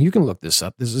fucking thing. You can look this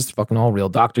up. This is fucking all real.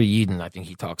 Dr. Eden, I think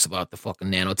he talks about the fucking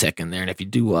nanotech in there. And if you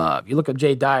do, if you look up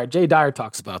Jay Dyer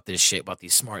talks about this shit, about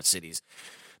these smart cities.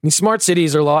 And these smart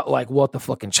cities are a lot like what the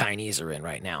fucking Chinese are in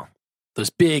right now. Those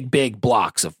big, big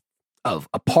blocks of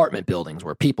apartment buildings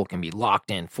where people can be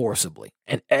locked in forcibly.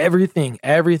 And everything,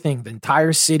 the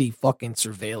entire city fucking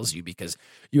surveils you because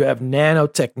you have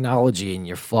nanotechnology in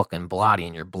your fucking body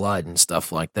and your blood and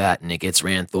stuff like that. And it gets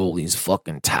ran through all these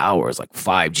fucking towers like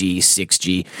 5G,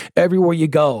 6G. Everywhere you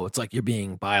go, it's like you're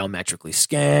being biometrically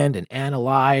scanned and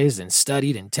analyzed and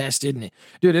studied and tested. And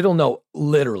dude, it'll know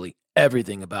literally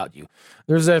everything about you.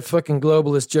 There's that fucking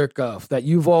globalist jerk off, that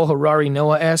Yuval Harari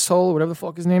Noah asshole, whatever the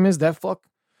fuck his name is, that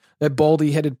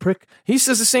baldy-headed prick. He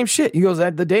says the same shit. He goes,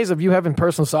 the days of you having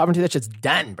personal sovereignty, that shit's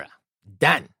done, bro.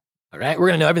 Done. All right? We're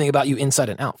going to know everything about you inside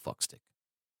and out, fuckstick.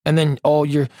 And then all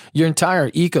your entire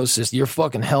ecosystem, your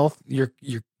fucking health, your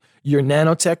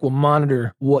nanotech will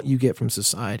monitor what you get from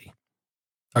society.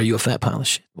 Are you a fat pile of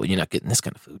shit? Well, you're not getting this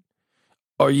kind of food.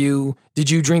 Did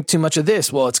you drink too much of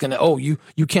this? Well, it's going to,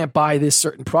 you can't buy this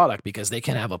certain product because they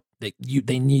can't have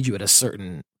they need you at a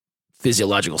certain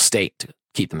physiological state to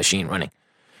keep the machine running.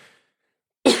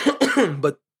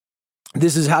 But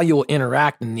this is how you will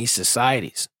interact in these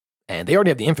societies. And they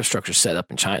already have the infrastructure set up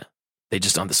in China. They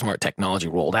just don't have the smart technology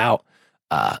rolled out.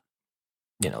 And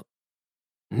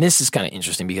this is kind of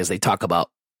interesting because they talk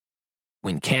about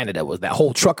when Canada was, that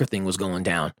whole trucker thing was going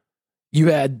down. You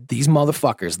had these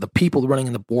motherfuckers, the people running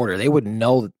in the border, they would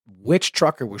know which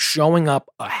trucker was showing up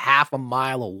a half a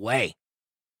mile away.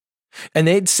 And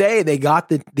they'd say they got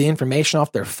the information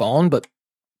off their phone, but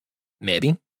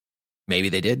maybe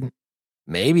they didn't.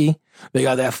 Maybe they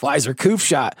got that Pfizer coof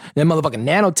shot. That motherfucking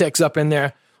nanotech's up in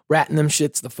there ratting them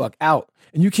shits the fuck out.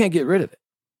 And you can't get rid of it.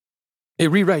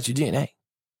 It rewrites your DNA.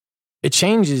 It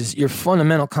changes your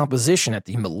fundamental composition at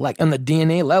on the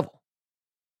DNA level.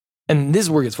 And this is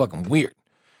where it gets fucking weird.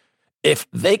 If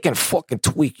they can fucking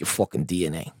tweak your fucking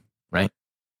DNA, right?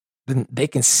 Then they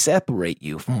can separate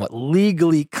you from what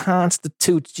legally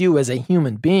constitutes you as a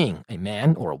human being, a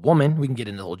man or a woman. We can get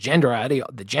into the whole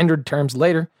the gendered terms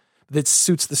later. That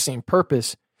suits the same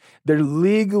purpose. They're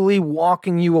legally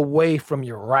walking you away from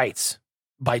your rights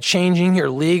by changing your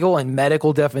legal and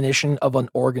medical definition of an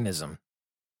organism.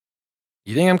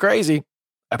 You think I'm crazy?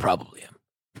 I probably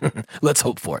am. Let's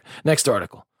hope for it. Next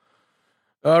article.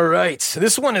 All right.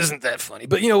 This one isn't that funny,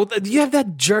 but you have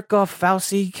that jerk off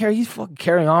Fauci. He's fucking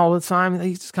carrying on all the time.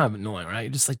 He's just kind of annoying, right?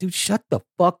 You're just like, dude, shut the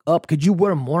fuck up. Could you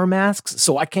wear more masks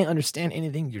so I can't understand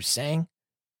anything you're saying?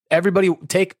 Everybody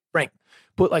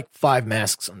put like 5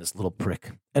 masks on this little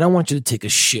prick. And I want you to take a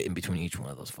shit in between each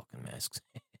one of those fucking masks.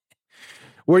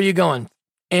 Where are you going?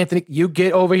 Anthony, you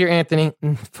get over here, Anthony.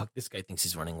 Fuck, this guy thinks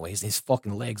he's running away. His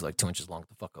fucking legs like 2 inches long. Get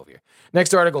the fuck over here.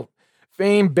 Next article.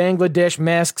 Famed Bangladesh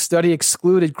mask study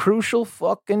excluded crucial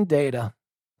fucking data.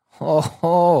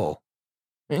 Oh,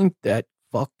 ain't that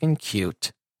fucking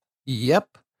cute?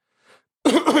 Yep.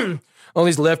 All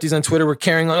these lefties on Twitter were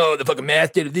carrying on, the fucking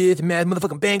mask data this,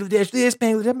 motherfucking Bangladesh this,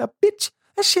 Bangladesh, bitch,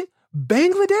 that shit,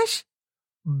 Bangladesh?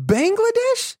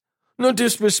 No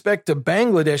disrespect to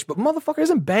Bangladesh, but motherfucker,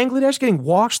 isn't Bangladesh getting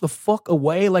washed the fuck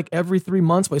away like every 3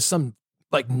 months by some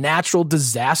like natural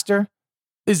disaster?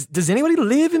 Does anybody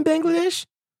live in Bangladesh?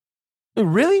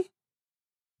 Really?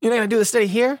 You're not going to do the study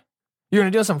here? You're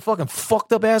going to do some fucking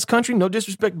fucked up ass country? No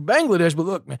disrespect to Bangladesh, but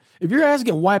look, man, if your ass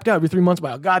getting wiped out every 3 months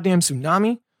by a goddamn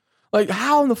tsunami, like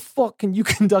how in the fuck can you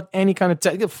conduct any kind of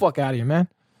test? Get the fuck out of here, man.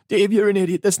 Dave, you're an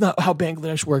idiot. That's not how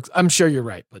Bangladesh works. I'm sure you're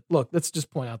right, but look, let's just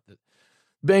point out that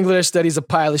Bangladesh study is a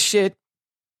pile of shit,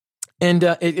 and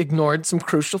it ignored some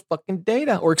crucial fucking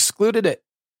data or excluded it.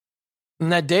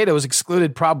 And that data was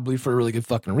excluded probably for a really good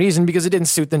fucking reason, because it didn't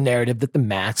suit the narrative that the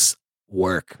masks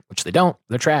work, which they don't.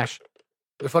 They're trash.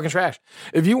 They're fucking trash.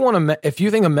 If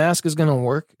you think a mask is going to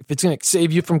work, if it's going to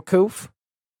save you from coof,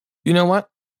 you know what?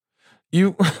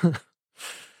 You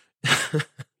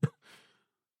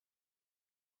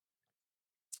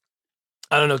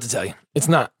I don't know what to tell you. It's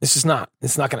not. It's just not.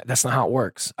 It's not gonna. That's not how it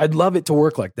works. I'd love it to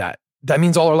work like that. That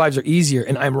means all our lives are easier,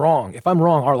 and I'm wrong. If I'm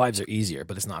wrong, our lives are easier,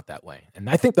 but it's not that way. And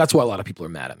I think that's why a lot of people are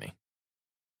mad at me,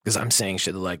 because I'm saying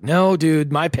shit like, no,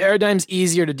 dude, my paradigm's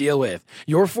easier to deal with.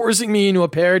 You're forcing me into a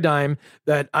paradigm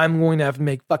that I'm going to have to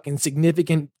make fucking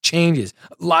significant changes.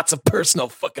 Lots of personal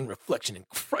fucking reflection. And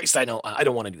Christ, I don't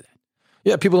want to do that.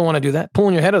 Yeah, people don't want to do that.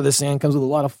 Pulling your head out of the sand comes with a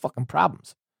lot of fucking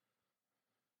problems.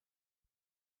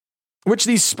 Which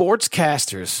these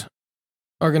sportscasters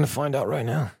are going to find out right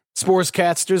now.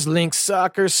 Sportscasters link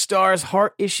soccer stars'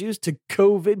 heart issues to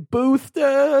COVID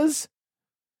boosters.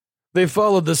 They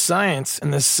followed the science,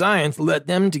 and the science led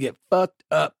them to get fucked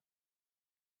up.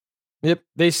 Yep,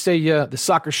 they say the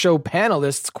soccer show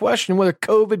panelists question whether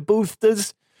COVID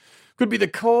boosters could be the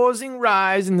causing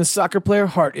rise in the soccer player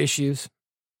heart issues.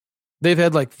 They've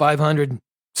had like 500,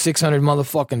 600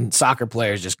 motherfucking soccer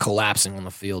players just collapsing on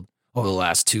the field over the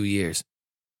last 2 years.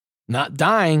 Not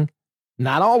dying,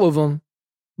 not all of them,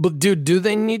 but dude, do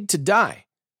they need to die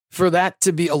for that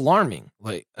to be alarming?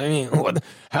 Like, I mean,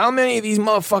 how many of these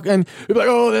motherfucking, like,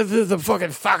 oh, this is a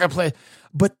fucking soccer player,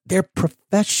 but they're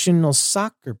professional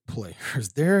soccer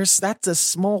players. That's a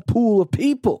small pool of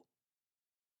people.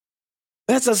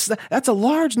 That's a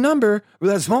large number with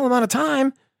a small amount of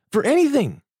time for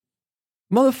anything.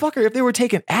 Motherfucker, if they were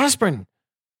taking aspirin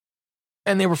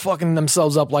and they were fucking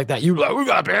themselves up like that, you're like, we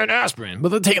got to ban aspirin. But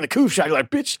they're taking the coof shot. You're like,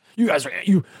 bitch, you guys are,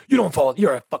 you don't fall.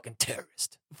 You're a fucking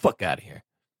terrorist. Fuck out of here.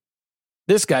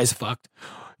 This guy's fucked.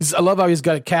 I love how he's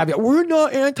got a caveat. We're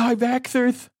not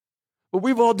anti-vaxxers, but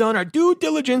we've all done our due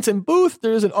diligence and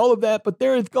boosters and all of that, but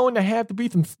there is going to have to be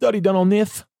some study done on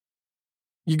this.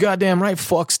 You goddamn right,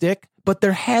 fuckstick. But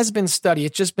there has been study.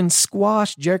 It's just been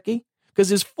squashed, jerky, because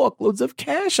there's fuckloads of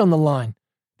cash on the line.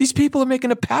 These people are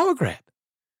making a power grab.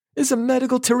 It's a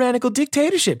medical tyrannical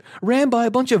dictatorship ran by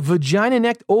a bunch of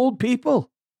vagina-necked old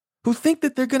people who think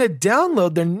that they're going to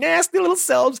download their nasty little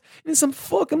selves in some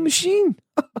fucking machine.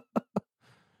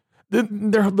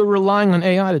 They're relying on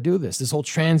AI to do this whole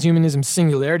transhumanism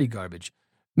singularity garbage.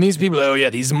 And these people, oh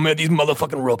yeah, these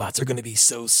motherfucking robots are going to be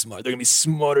so smart. They're going to be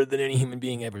smarter than any human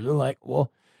being ever. They're like,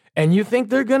 well, and you think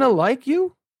they're going to like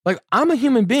you? Like, I'm a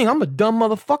human being. I'm a dumb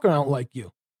motherfucker. I don't like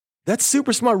you. That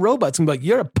super smart robot's going to be like,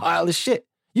 you're a pile of shit.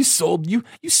 You sold your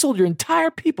entire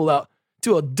people out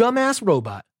to a dumbass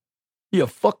robot. You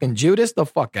fucking Judas, the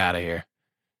fuck out of here.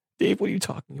 Dave, what are you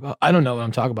talking about? I don't know what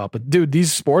I'm talking about, but dude,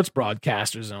 these sports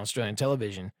broadcasters on Australian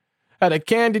television had a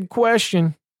candid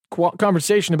conversation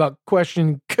about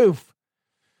questioning coof.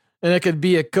 And it could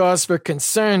be a cause for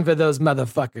concern for those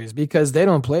motherfuckers because they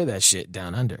don't play that shit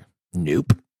down under.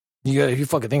 Nope. You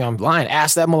fucking think I'm lying.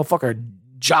 Ask that motherfucker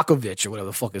Djokovic or whatever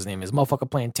the fuck his name is. Motherfucker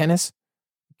playing tennis.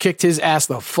 Kicked his ass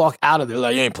the fuck out of there.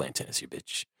 Like, you ain't playing tennis, you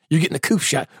bitch. You're getting the coof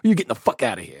shot. You're getting the fuck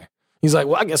out of here. He's like,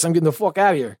 well, I guess I'm getting the fuck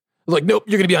out of here. I'm like, nope,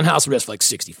 you're going to be on house arrest for like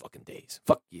 60 fucking days.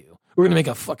 Fuck you. We're going to make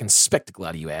a fucking spectacle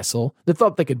out of you, asshole. They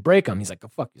thought they could break him. He's like, go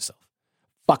fuck yourself.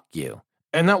 Fuck you.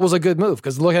 And that was a good move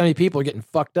because look how many people are getting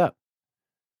fucked up.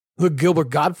 Look, Gilbert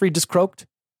Gottfried just croaked.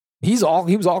 He was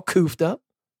all coofed up.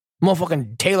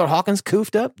 Motherfucking Taylor Hawkins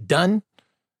coofed up. Done.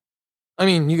 I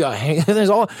mean, there's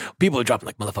all people are dropping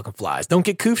like motherfucking flies. Don't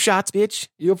get coof shots, bitch.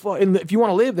 If you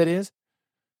want to live, that is.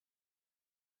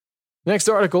 Next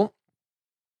article.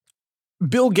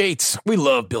 Bill Gates. We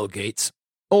love Bill Gates.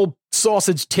 Old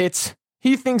sausage tits.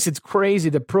 He thinks it's crazy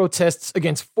that protests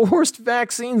against forced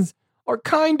vaccines are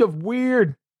kind of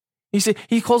weird.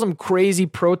 He calls them crazy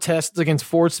protests against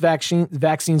forced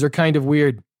vaccines are kind of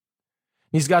weird.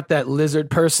 He's got that lizard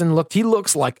person look. He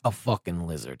looks like a fucking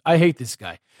lizard. I hate this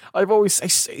guy. I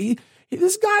say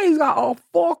this guy has got a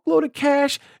fuckload of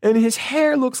cash and his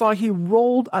hair looks like he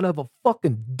rolled out of a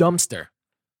fucking dumpster.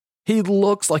 He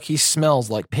looks like he smells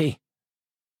like pee.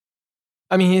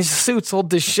 I mean, his suit's all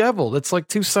disheveled. It's like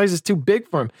 2 sizes too big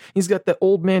for him. He's got that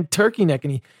old man turkey neck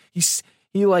and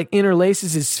He like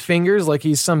interlaces his fingers like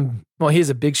he's he's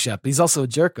a big shot, but he's also a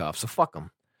jerk off, so fuck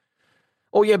him.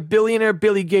 Oh yeah, billionaire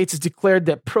Billy Gates has declared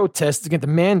that protests against the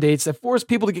mandates that force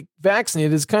people to get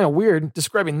vaccinated is kind of weird,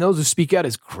 describing those who speak out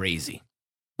as crazy.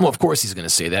 Well, of course he's going to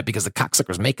say that because the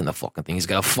cocksucker's making the fucking thing. He's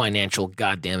got a financial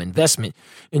goddamn investment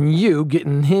in you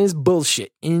getting his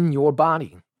bullshit in your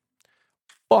body.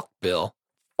 Fuck Bill.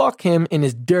 Fuck him in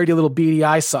his dirty little beady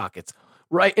eye sockets.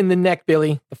 Right in the neck,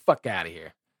 Billy. The fuck out of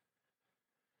here.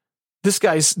 This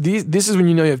is when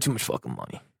you know you have too much fucking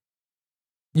money.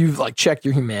 You've like checked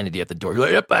your humanity at the door. You're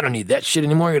like, yep, I don't need that shit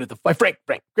anymore. I got to fight.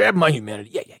 Frank, grab my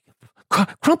humanity. Yeah.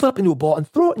 Crumple up into a ball and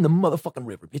throw it in the motherfucking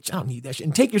river, bitch. I don't need that shit.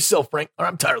 And take yourself, Frank, or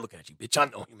I'm tired of looking at you, bitch.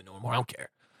 I'm no human no more. I don't care.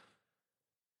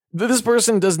 This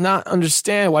person does not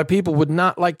understand why people would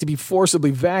not like to be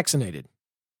forcibly vaccinated.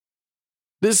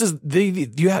 This is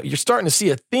you're starting to see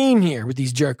a theme here with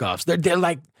these jerk-offs. They're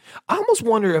like, I almost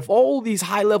wonder if all these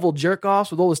high-level jerk-offs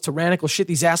with all this tyrannical shit,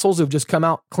 these assholes have just come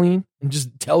out clean and just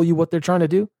tell you what they're trying to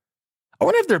do. I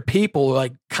wonder if they're people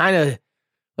like kind of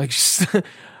like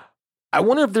I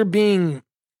wonder if they're being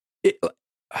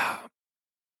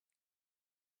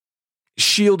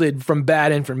shielded from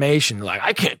bad information. Like,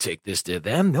 I can't take this to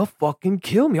them. They'll fucking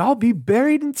kill me. I'll be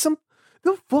buried in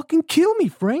they'll fucking kill me,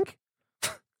 Frank.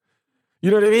 You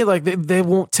know what I mean? Like, they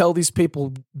won't tell these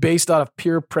people based out of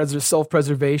pure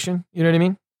self-preservation. You know what I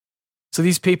mean? So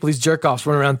these people, these jerk-offs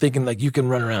run around thinking like you can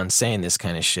run around saying this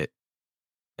kind of shit.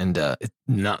 And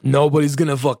nobody's going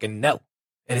to fucking know.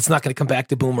 And it's not going to come back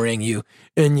to boomerang you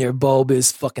in your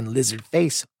bulbous fucking lizard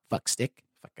face. Fuck stick.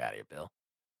 Fuck out of here, Bill.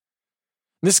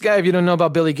 This guy, if you don't know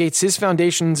about Billy Gates, his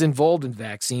foundation's involved in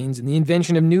vaccines and the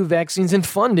invention of new vaccines and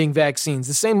funding vaccines.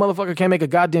 The same motherfucker can't make a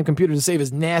goddamn computer to save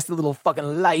his nasty little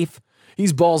fucking life.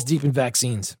 He's balls deep in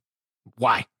vaccines.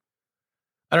 Why?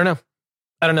 I don't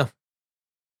know.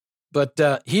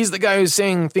 But he's the guy who's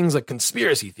saying things like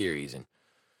conspiracy theories, and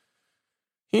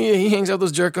he hangs out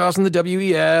those jerk-offs in the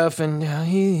WEF, and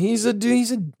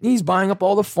he's buying up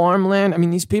all the farmland. I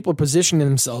mean, these people are positioning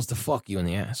themselves to fuck you in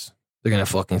the ass. They're going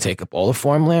to fucking take up all the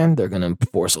farmland. They're going to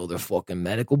force all their fucking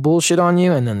medical bullshit on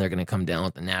you, and then they're going to come down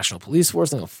with the National Police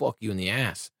Force and they'll fuck you in the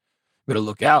ass. You better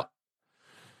look out.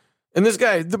 And this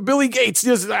guy, the Billy Gates,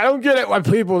 I don't get it why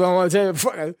people don't want to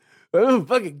take I don't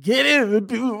fucking get it when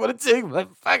people want to take my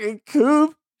fucking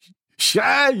coup.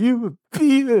 Shy, you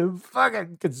be the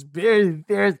fucking conspiracy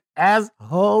theorist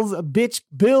assholes, a bitch,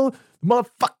 Bill.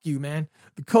 Motherfuck you, man.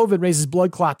 The COVID raises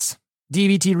blood clots.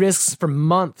 DVT risks for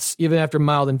months, even after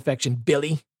mild infection,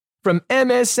 Billy. From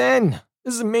MSN.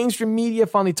 This is the mainstream media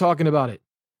finally talking about it.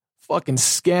 Fucking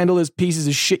scandalous pieces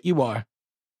of shit you are.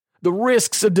 The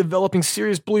risks of developing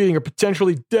serious bleeding or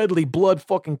potentially deadly blood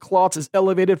fucking clots is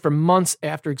elevated for months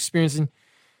after experiencing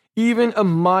even a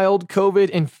mild COVID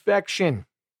infection.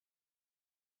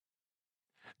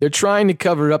 They're trying to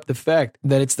cover up the fact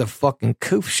that it's the fucking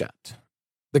coof shot.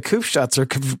 The coof shots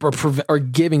are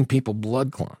giving people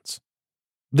blood clots.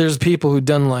 There's people who've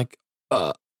done like,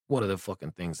 what are the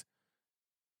fucking things?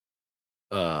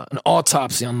 An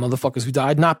autopsy on motherfuckers who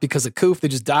died, not because of coof, they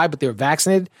just died, but they were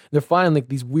vaccinated. They're finding like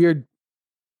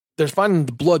they're finding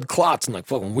the blood clots in like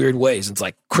fucking weird ways. It's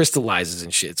like crystallizes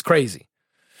and shit. It's crazy.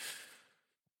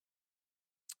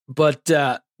 But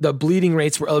the bleeding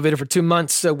rates were elevated for 2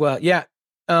 months. So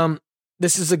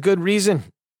this is a good reason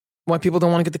why people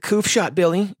don't want to get the coof shot,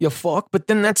 Billy. You fuck. But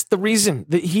then that's the reason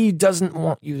that he doesn't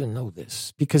want you to know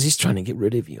this, because he's trying to get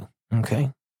rid of you.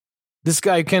 Okay? This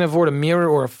guy can't afford a mirror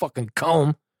or a fucking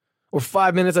comb or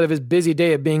 5 minutes out of his busy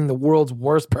day of being the world's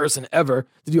worst person ever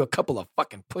to do a couple of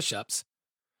fucking push-ups.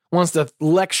 Wants to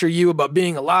lecture you about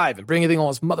being alive and breathing all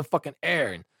this motherfucking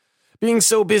air and being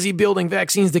so busy building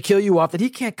vaccines to kill you off that he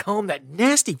can't comb that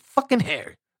nasty fucking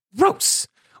hair. Gross.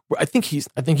 I think he's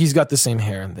got the same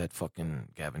hair that fucking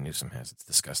Gavin Newsom has. It's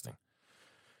disgusting.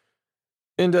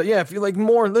 And if you like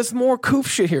more, there's more coof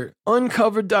shit here.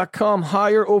 Uncovered.com,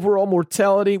 higher overall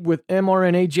mortality with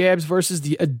mRNA jabs versus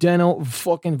the adeno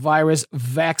fucking virus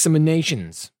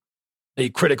vaccinations. A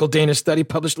critical Danish study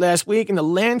published last week in The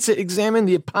Lancet examined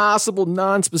the possible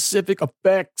non-specific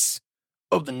effects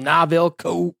of the novel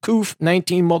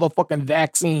COVID-19 motherfucking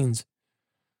vaccines.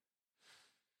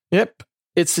 Yep.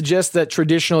 It suggests that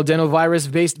traditional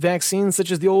adenovirus-based vaccines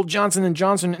such as the old Johnson &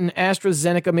 Johnson and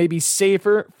AstraZeneca may be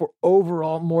safer for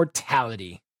overall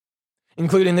mortality,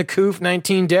 including the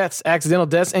COVID-19 deaths, accidental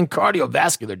deaths, and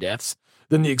cardiovascular deaths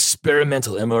than the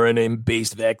experimental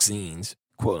mRNA-based vaccines,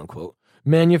 quote-unquote,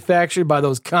 manufactured by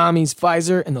those commies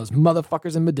Pfizer and those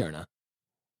motherfuckers in Moderna.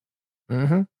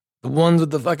 The ones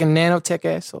with the fucking nanotech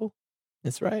asshole.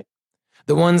 That's right.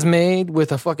 The ones made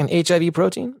with a fucking HIV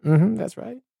protein. That's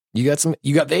right. You got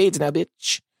the AIDS now,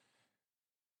 bitch.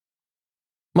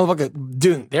 Motherfucker,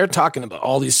 dude, they're talking about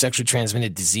all these sexually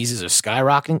transmitted diseases are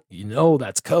skyrocketing. You know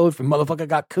that's code for motherfucker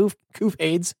got coof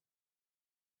AIDS.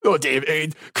 Oh, Dave,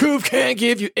 AIDS. Coof can't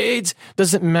give you AIDS.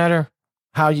 Doesn't matter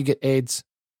how you get AIDS.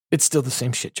 It's still the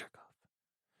same shit, jerk off.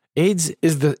 AIDS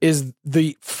is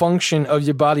the function of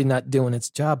your body not doing its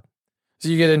job. So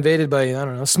you get invaded by, I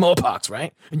don't know, smallpox,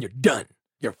 right? And you're done.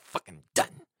 You're fucking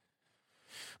done.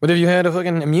 But if you had a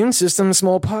fucking immune system,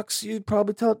 smallpox, you'd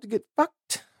probably tell it to get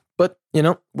fucked. But, you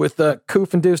know, with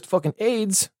coof-induced fucking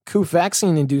AIDS, coof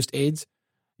vaccine-induced AIDS,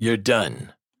 you're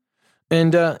done.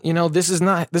 And, you know, this is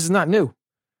not new.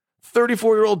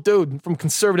 34-year-old dude from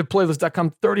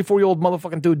conservativeplaylist.com, 34-year-old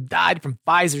motherfucking dude died from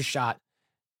Pfizer shot.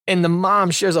 And the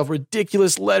mom shares a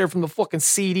ridiculous letter from the fucking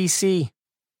CDC.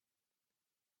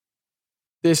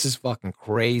 This is fucking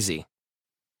crazy.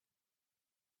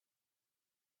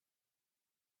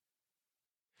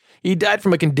 He died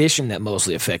from a condition that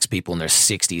mostly affects people in their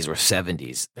 60s or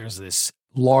 70s. There's this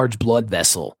large blood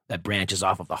vessel that branches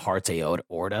off of the heart's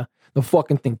aorta. The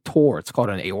fucking thing tore. It's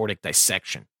called an aortic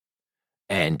dissection.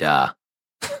 And,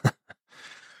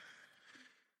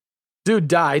 dude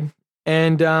died.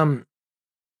 And, I'm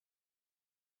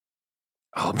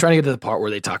trying to get to the part where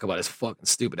they talk about his fucking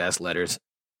stupid ass letters.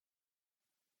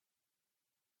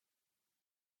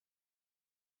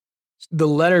 The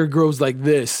letter goes like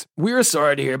this. We are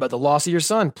sorry to hear about the loss of your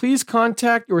son. Please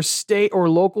contact your state or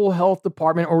local health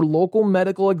department or local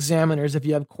medical examiners if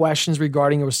you have questions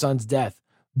regarding your son's death.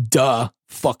 Duh,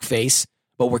 fuckface.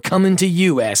 But we're coming to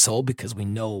you, asshole, because we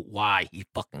know why he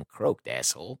fucking croaked,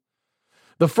 asshole.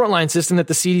 The frontline system that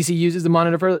the CDC uses to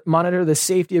monitor the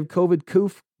safety of COVID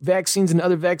coof vaccines and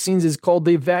other vaccines is called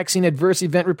the Vaccine Adverse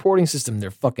Event Reporting System.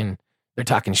 They're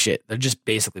talking shit. They're just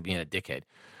basically being a dickhead.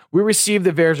 We received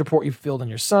the VAERS report you filled on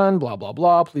your son, blah, blah,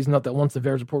 blah. Please note that once the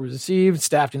VAERS report was received,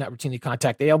 staff do not routinely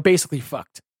contact AL. Basically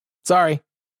fucked. Sorry.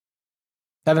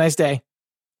 Have a nice day.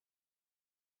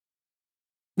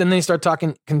 Then they start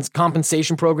talking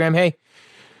compensation program. Hey,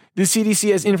 the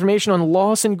CDC has information on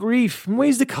loss and grief and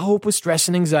ways to cope with stress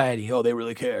and anxiety. Oh, they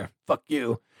really care. Fuck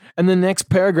you. And the next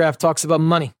paragraph talks about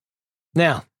money.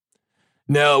 Now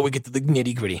we get to the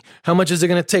nitty gritty. How much is it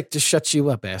going to take to shut you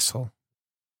up, asshole?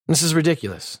 This is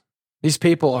ridiculous. These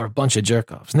people are a bunch of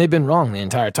jerk-offs, and they've been wrong the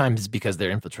entire time. It's because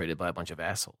they're infiltrated by a bunch of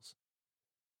assholes.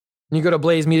 And you go to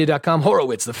blazemedia.com,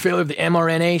 Horowitz, the failure of the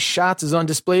mRNA shots is on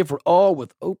display for all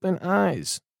with open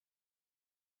eyes.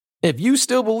 If you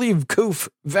still believe coof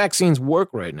vaccines work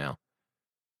right now,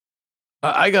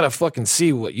 I gotta fucking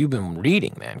see what you've been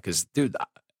reading, man, because, dude,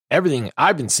 everything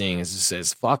I've been seeing is just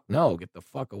says, fuck no, get the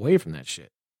fuck away from that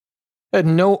shit. Had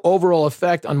no overall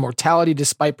effect on mortality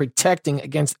despite protecting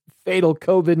against fatal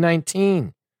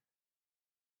COVID-19.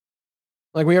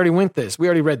 Like, we already went this. We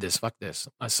already read this. Fuck this.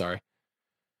 I'm sorry.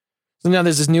 So now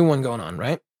there's this new one going on,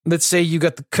 right? Let's say you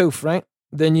got the coof, right?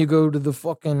 Then you go to the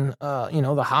fucking,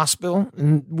 the hospital,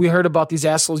 and we heard about these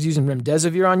assholes using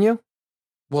remdesivir on you.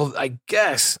 Well, I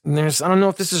guess, and I don't know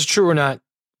if this is true or not.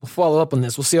 We'll follow up on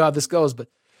this. We'll see how this goes, but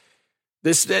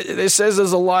this says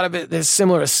there's a lot of it that's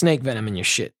similar to snake venom in your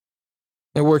shit.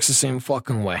 It works the same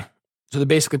fucking way. So they're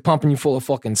basically pumping you full of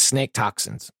fucking snake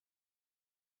toxins.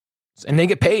 And they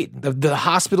get paid. The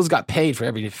hospitals got paid for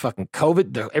every fucking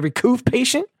COVID, every coof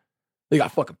patient. They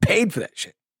got fucking paid for that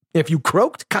shit. If you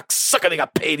croaked, cocksucker, they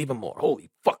got paid even more. Holy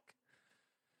fuck.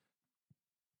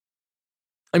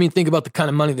 I mean, think about the kind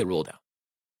of money they rolled out.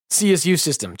 CSU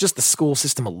system, just the school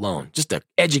system alone, just to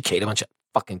educate a bunch of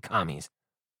fucking commies.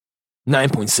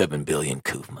 9.7 billion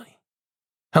coof money.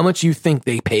 How much you think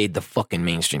they paid the fucking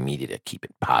mainstream media to keep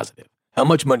it positive? How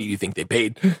much money do you think they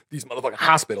paid these motherfucking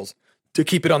hospitals to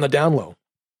keep it on the down low?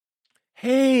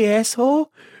 Hey,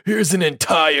 asshole, here's an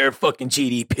entire fucking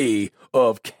GDP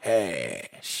of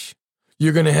cash.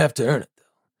 You're going to have to earn it, though.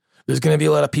 There's going to be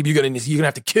a lot of people. You're going to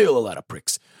have to kill a lot of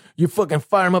pricks. You fucking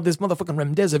fire them up this motherfucking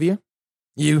remdesivir.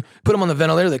 You put them on the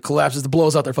ventilator that collapses, that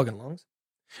blows out their fucking lungs.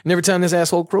 And every time this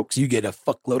asshole croaks, you get a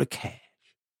fuckload of cash.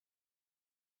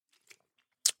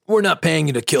 We're not paying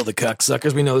you to kill the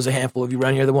cocksuckers. We know there's a handful of you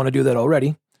around here that want to do that already.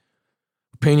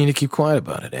 We're paying you to keep quiet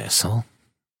about it, asshole.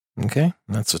 Okay?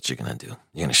 That's what you're going to do.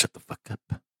 You're going to shut the fuck up.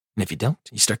 And if you don't,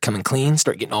 you start coming clean,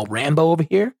 start getting all Rambo over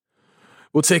here,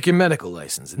 we'll take your medical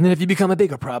license. And then if you become a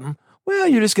bigger problem, well,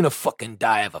 you're just going to fucking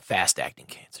die of a fast-acting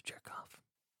cancer, jerk off.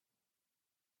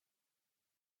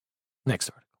 Next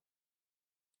article.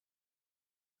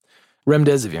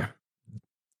 Remdesivir.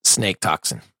 Snake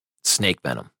toxin. Snake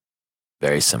venom.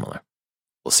 Very similar.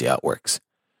 We'll see how it works.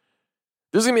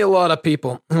 There's going to be a lot of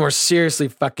people who are seriously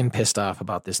fucking pissed off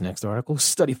about this next article.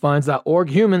 Studyfinds.org.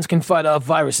 Humans can fight off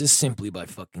viruses simply by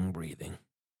fucking breathing.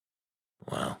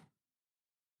 Wow.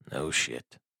 No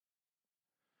shit.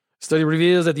 Study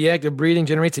reveals that the act of breathing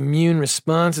generates immune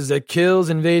responses that kills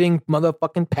invading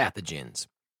motherfucking pathogens.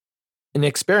 In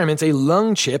experiments, a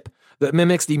lung chip that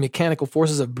mimics the mechanical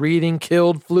forces of breathing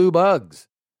killed flu bugs.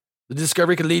 The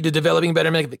discovery could lead to developing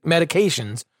better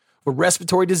medications for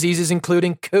respiratory diseases,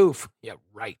 including coof. Yeah,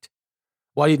 right.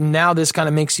 Now this kind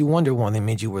of makes you wonder why they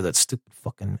made you wear that stupid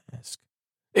fucking mask.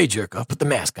 Hey, jerk off, put the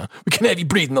mask on. We can't have you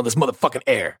breathing all this motherfucking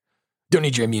air. Don't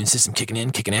need your immune system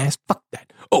kicking ass. Fuck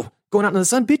that. Oh, going out in the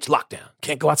sun, bitch? Lockdown.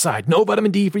 Can't go outside. No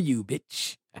vitamin D for you,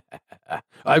 bitch.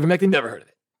 Ivermectin, never heard of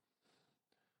it.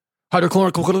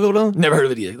 Hydrochloroquine, never heard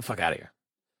of it either. Get the fuck out of here.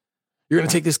 You're going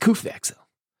to take this coof vaccine,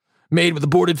 made with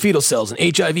aborted fetal cells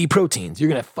and HIV proteins. You're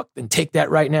going to fucking take that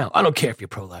right now. I don't care if you're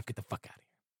pro-life. Get the fuck out of here.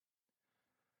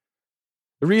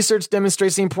 The research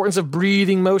demonstrates the importance of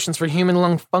breathing motions for human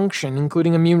lung function,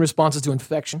 including immune responses to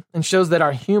infection, and shows that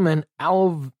our human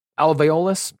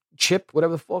alveolus chip,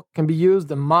 whatever the fuck, can be used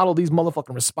to model these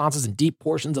motherfucking responses in deep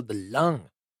portions of the lung,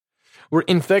 where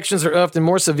infections are often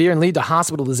more severe and lead to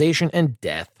hospitalization and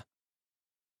death.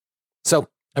 So,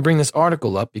 I bring this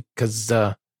article up because,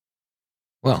 the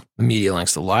media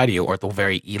likes to lie to you, or at the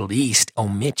very least,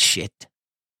 omit shit.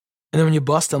 And then when you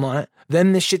bust them on it,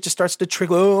 then this shit just starts to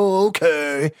trickle. Oh,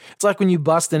 okay. It's like when you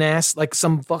bust an ass, like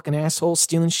some fucking asshole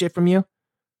stealing shit from you,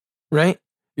 right?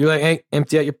 You're like, hey,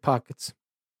 empty out your pockets.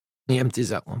 He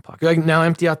empties out one pocket. You're like, now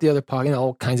empty out the other pocket, and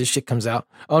all kinds of shit comes out.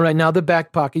 All right, now the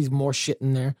back pocket's more shit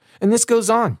in there. And this goes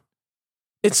on.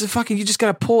 It's a fucking, you just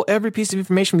gotta pull every piece of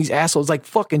information from these assholes like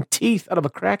fucking teeth out of a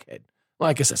crackhead. Well,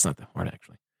 I guess that's not that hard,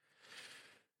 actually.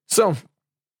 So,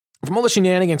 from all the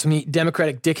shenanigans from the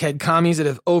Democratic dickhead commies that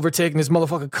have overtaken this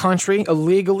motherfucking country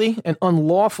illegally and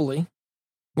unlawfully,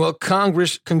 well,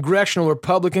 congressional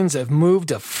Republicans have moved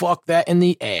to fuck that in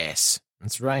the ass.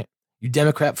 That's right. You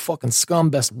Democrat fucking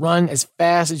scum best run as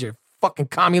fast as your fucking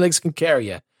commie legs can carry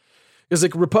you. Because the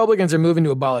Republicans are moving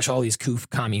to abolish all these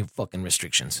commie fucking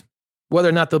restrictions. Whether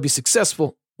or not they'll be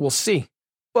successful, we'll see.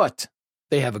 But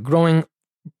they have a growing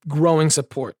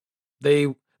support.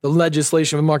 The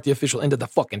legislation will mark the official end of the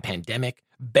fucking pandemic,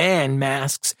 ban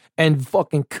masks, and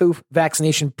fucking coof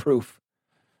vaccination proof.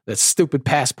 That stupid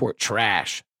passport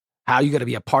trash. How you got to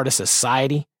be a part of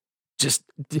society? Just,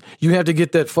 you have to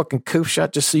get that fucking coof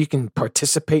shot just so you can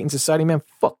participate in society, man?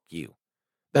 Fuck you.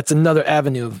 That's another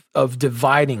avenue of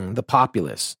dividing the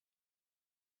populace.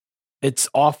 It's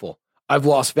awful. I've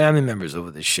lost family members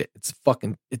over this shit.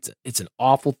 It's an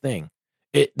awful thing.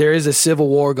 There is a civil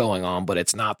war going on, but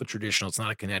it's not the traditional, it's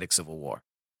not a kinetic civil war.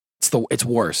 It's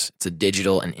worse. It's a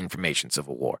digital and information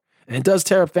civil war. And it does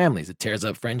tear up families. It tears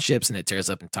up friendships, and it tears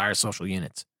up entire social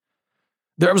units.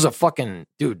 There was a fucking,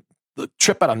 dude,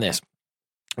 trip out on this.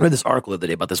 I read this article the other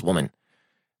day about this woman.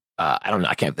 I don't know,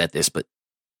 I can't vet this, but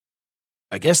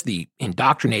I guess the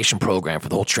indoctrination program for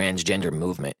the whole transgender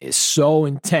movement is so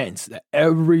intense that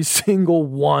every single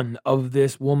one of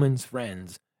this woman's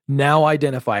friends now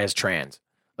identify as trans.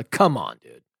 Like, come on,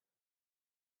 dude.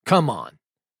 Come on.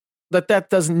 That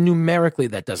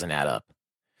doesn't add up.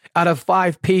 Out of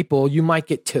 5 people, you might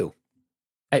get 2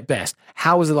 at best.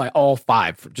 How is it like all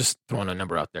 5? Just throwing a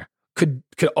number out there. Could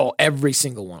every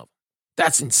single one of them.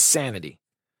 That's insanity.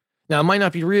 Now, it might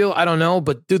not be real. I don't know.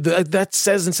 But, dude, that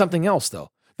says in something else, though.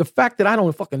 The fact that I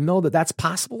don't fucking know that that's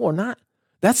possible or not,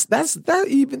 that's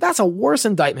a worse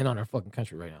indictment on our fucking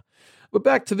country right now. But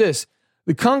back to this.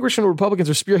 The congressional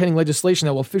Republicans are spearheading legislation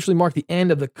that will officially mark the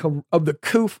end of the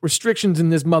coof restrictions in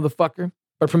this motherfucker,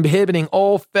 but from prohibiting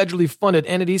all federally funded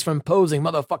entities from imposing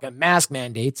motherfucking mask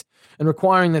mandates and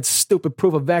requiring that stupid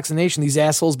proof of vaccination these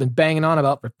assholes been banging on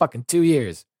about for fucking 2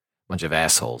 years. Bunch of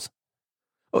assholes.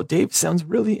 Oh, Dave sounds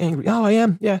really angry. Oh, I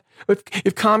am. Yeah.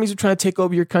 If commies are trying to take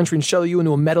over your country and shuttle you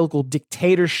into a medical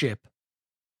dictatorship,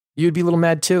 you'd be a little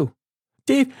mad too.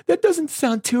 Dave, that doesn't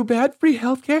sound too bad. Free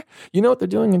healthcare. You know what they're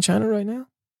doing in China right now?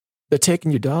 They're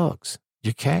taking your dogs,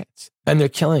 your cats, and they're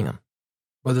killing them.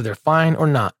 Whether they're fine or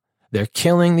not, they're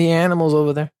killing the animals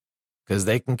over there because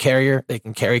they can carry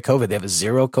COVID. They have a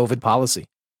zero COVID policy.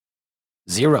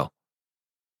 Zero.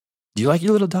 Do you like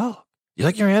your little dog? Do you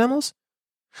like your animals?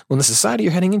 Well, in the society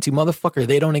you're heading into, motherfucker,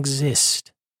 they don't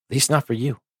exist. At least not for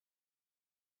you.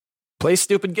 Play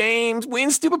stupid games,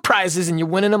 win stupid prizes, and you're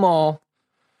winning them all.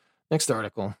 Next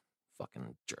article.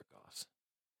 Fucking jerk-offs.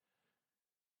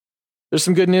 There's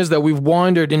some good news, though. We've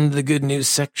wandered into the good news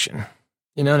section.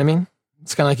 You know what I mean?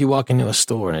 It's kind of like you walk into a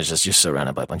store and it's just you're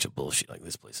surrounded by a bunch of bullshit. Like,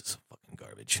 this place is fucking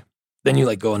garbage. Then you,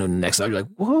 like, go into the next aisle. You're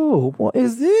like, whoa, what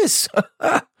is this?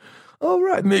 All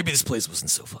right, maybe this place wasn't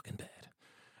so fucking bad.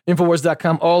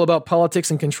 Infowars.com, all about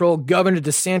politics and control. Governor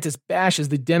DeSantis bashes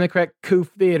the Democrat coup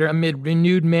theater amid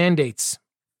renewed mandates.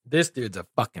 This dude's a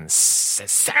fucking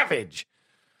savage.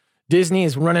 Disney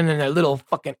is running in their little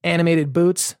fucking animated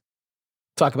boots.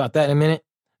 Talk about that in a minute.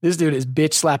 This dude is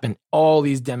bitch slapping all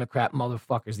these Democrat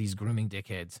motherfuckers, these grooming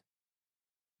dickheads.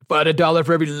 If I had $1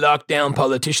 for every lockdown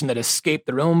politician that escaped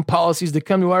their own policies to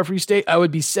come to our free state, I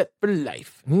would be set for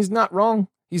life. And he's not wrong.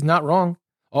 He's not wrong.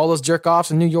 All those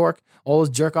jerk-offs in New York, all those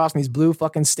jerk-offs in these blue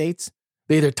fucking states,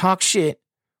 they either talk shit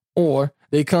or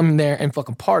they come there and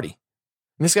fucking party.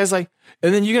 And this guy's like,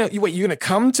 and then you're gonna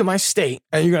come to my state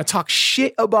and you're gonna talk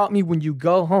shit about me when you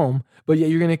go home, but yeah,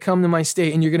 you're gonna come to my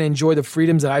state and you're gonna enjoy the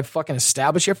freedoms that I've fucking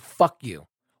established here? Fuck you.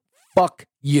 Fuck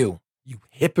you. You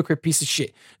hypocrite piece of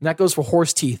shit. And that goes for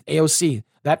Horse Teeth, AOC,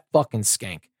 that fucking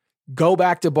skank. Go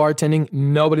back to bartending.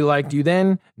 Nobody liked you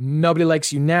then. Nobody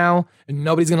likes you now. And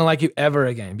nobody's going to like you ever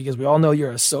again because we all know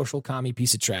you're a social commie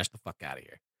piece of trash. The fuck out of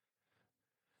here.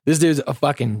 This dude's a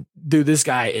fucking... Dude, this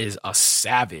guy is a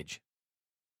savage.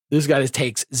 This guy just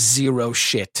takes zero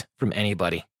shit from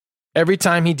anybody. Every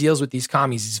time he deals with these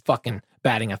commies, he's fucking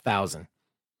batting 1,000.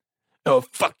 Oh,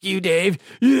 fuck you, Dave.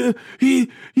 Yeah, he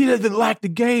doesn't like the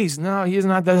gays. No, he is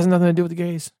not. That has nothing to do with the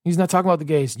gays. He's not talking about the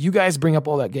gays. You guys bring up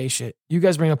all that gay shit. You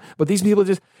guys bring up, but these people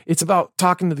just, it's about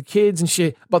talking to the kids and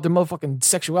shit, about their motherfucking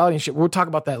sexuality and shit. We'll talk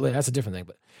about that later. That's a different thing.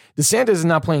 But DeSantis is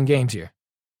not playing games here.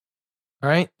 All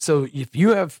right? So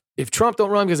if Trump don't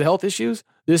run because of health issues,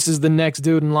 this is the next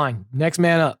dude in line. Next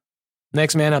man up.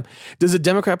 Next man up. Does the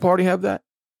Democrat Party have that?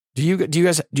 Do you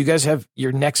guys have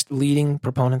your next leading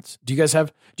proponents? Do you guys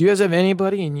have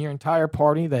anybody in your entire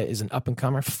party that is an up and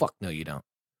comer? Fuck no, you don't.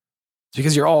 It's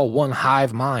because you're all one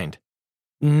hive mind.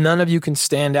 None of you can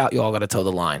stand out. You all got to toe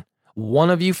the line. One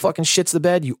of you fucking shits the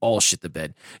bed. You all shit the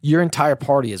bed. Your entire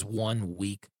party is one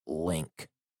weak link.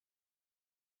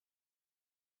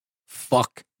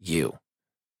 Fuck you.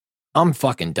 I'm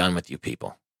fucking done with you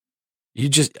people.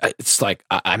 It's like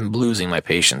I'm losing my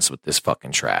patience with this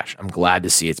fucking trash. I'm glad to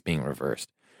see it's being reversed.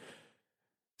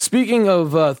 Speaking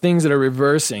of things that are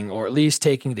reversing, or at least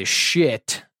taking the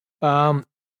shit,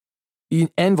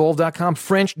 Envolve.com,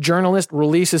 French journalist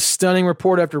releases stunning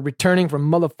report after returning from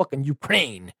motherfucking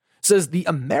Ukraine. Says the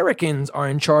Americans are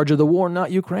in charge of the war, not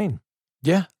Ukraine.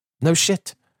 Yeah, no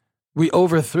shit. We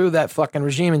overthrew that fucking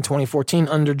regime in 2014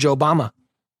 under Joe Obama.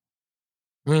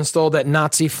 We installed that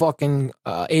Nazi fucking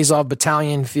Azov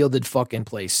battalion fielded fucking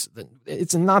place.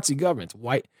 It's a Nazi government.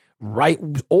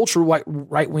 It's ultra-white,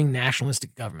 right-wing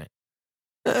nationalistic government.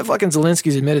 Fucking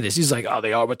Zelensky's admitted this. He's like, oh,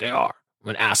 they are what they are.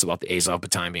 When asked about the Azov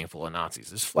battalion being full of Nazis.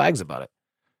 There's flags about it.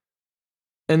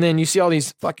 And then you see all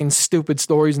these fucking stupid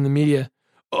stories in the media.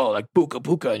 Oh, like Buka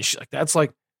Buka and shit like that. That's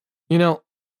like,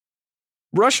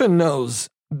 Russia knows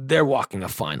they're walking a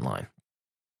fine line.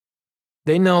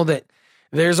 They know that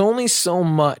there's only so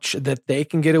much that they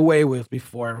can get away with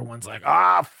before everyone's like,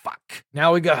 fuck.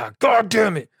 Now we got, God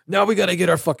damn it. Now we got to get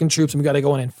our fucking troops and we got to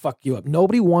go in and fuck you up.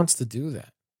 Nobody wants to do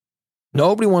that.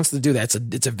 Nobody wants to do that.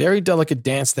 It's a very delicate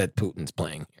dance that Putin's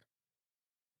playing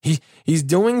here. He's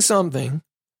doing something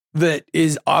that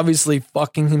is obviously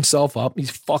fucking himself up.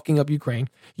 He's fucking up Ukraine.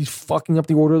 He's fucking up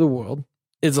the order of the world.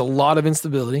 It's a lot of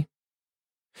instability.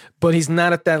 But he's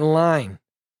not at that line.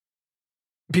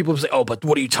 People say, oh, but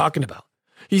what are you talking about?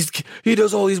 He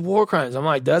does all these war crimes. I'm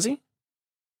like, does he?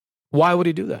 Why would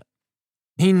he do that?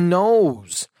 He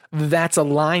knows that's a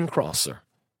line crosser.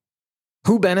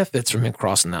 Who benefits from him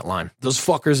crossing that line? Those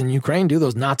fuckers in Ukraine do.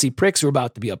 Those Nazi pricks who are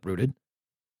about to be uprooted.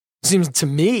 Seems to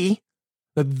me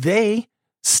that they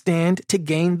stand to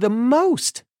gain the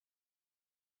most.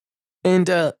 And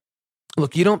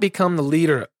look, you don't become the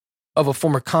leader of a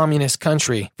former communist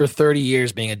country for 30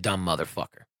 years being a dumb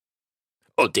motherfucker.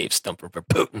 Oh, Dave Stumper for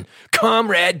Putin.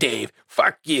 Comrade Dave,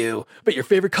 fuck you. But your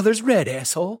favorite color's red,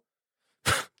 asshole.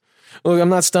 Look, I'm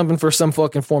not stumping for some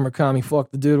fucking former commie.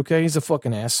 Fuck the dude, okay? He's a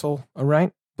fucking asshole, all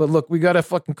right? But look, we got to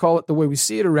fucking call it the way we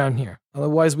see it around here.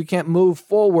 Otherwise, we can't move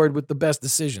forward with the best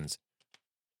decisions.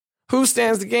 Who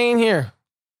stands to gain here?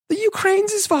 The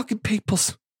Ukrainians is fucking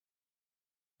peoples.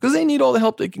 Because they need all the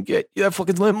help they can get. You have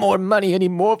fucking more money. I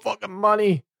need more fucking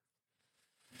money.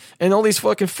 And all these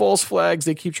fucking false flags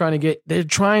they keep trying to get, they're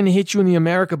trying to hit you in the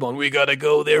America bone. We got to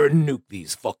go there and nuke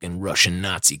these fucking Russian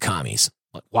Nazi commies.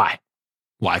 Why?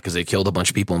 Why? Because they killed a bunch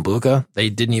of people in Bucha?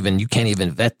 You can't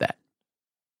even vet that.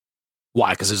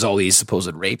 Why? Because there's all these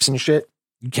supposed rapes and shit?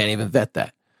 You can't even vet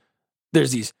that.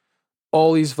 There's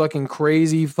all these fucking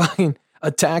crazy fucking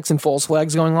attacks and false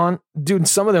flags going on. Dude,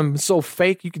 some of them so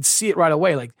fake, you could see it right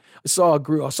away. Like, I saw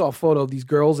a photo of these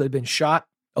girls that had been shot,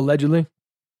 allegedly.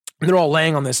 And they're all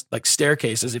laying on this like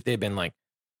staircase as if they've been like,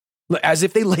 as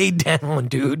if they laid down,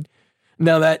 dude.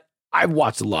 Now that I've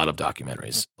watched a lot of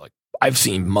documentaries, like I've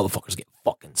seen motherfuckers get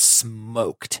fucking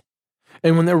smoked.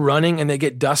 And when they're running and they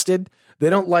get dusted, they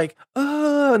don't like,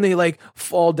 and they like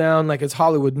fall down like it's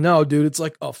Hollywood. No, dude, it's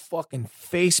like a fucking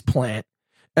face plant.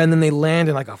 And then they land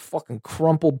in like a fucking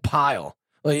crumpled pile.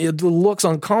 Like it looks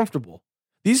uncomfortable.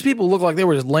 These people look like they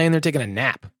were just laying there taking a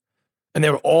nap. And they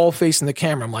were all facing the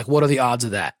camera. I'm like, what are the odds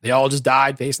of that? They all just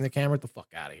died facing the camera? Get the fuck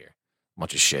out of here.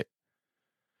 Bunch of shit.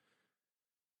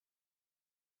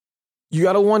 You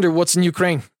got to wonder what's in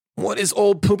Ukraine. What has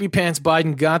old poopy pants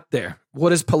Biden got there?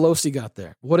 What has Pelosi got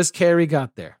there? What has Kerry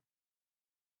got there?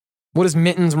 What does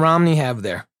Mittens Romney have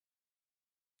there?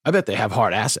 I bet they have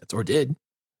hard assets, or did.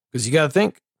 Because you got to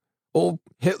think, old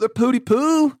Hitler Pooty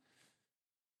Poo,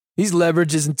 he's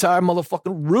leveraged his entire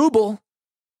motherfucking ruble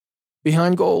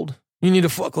behind gold. You need a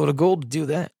fuckload of gold to do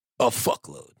that. A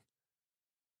fuckload.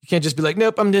 You can't just be like,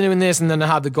 nope, I'm doing this and then I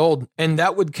have the gold. And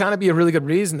that would kind of be a really good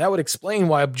reason. That would explain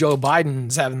why Joe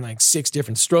Biden's having like 6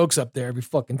 different strokes up there every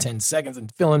fucking 10 seconds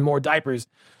and filling more diapers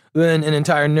than an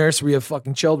entire nursery of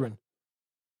fucking children.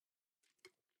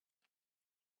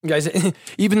 Guys,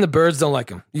 even the birds don't like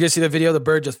him. You guys see that video? The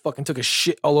bird just fucking took a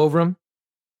shit all over him.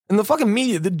 And the fucking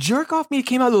media, the jerk off media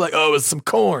came out, they're like, oh, it was some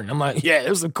corn. I'm like, yeah,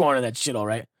 there's some corn in that shit, all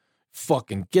right.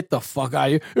 Fucking get the fuck out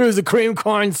of here. There's a cream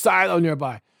corn silo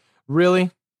nearby.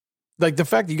 Really? Like the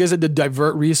fact that you guys had to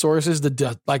divert resources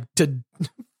to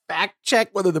fact check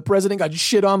whether the president got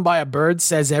shit on by a bird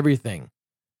says everything.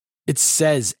 It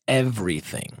says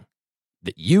everything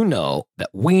that you know, that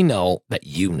we know, that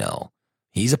you know.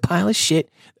 He's a pile of shit.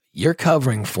 You're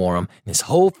covering for him. This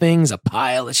whole thing's a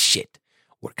pile of shit.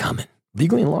 We're coming.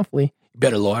 Legally and lawfully. You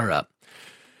better lawyer up.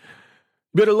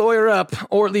 Better lawyer up,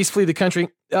 or at least flee the country.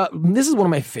 This is one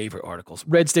of my favorite articles.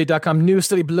 RedState.com news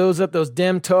study blows up those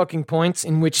damn talking points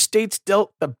in which states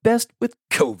dealt the best with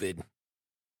COVID.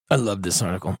 I love this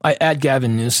article. I add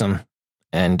Gavin Newsom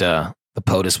and the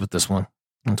POTUS with this one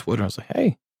on Twitter. I was like,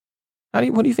 hey,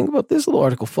 what do you think about this little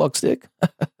article, fuckstick?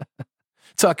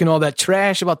 Talking all that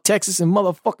trash about Texas and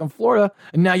motherfucking Florida,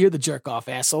 and now you're the jerk-off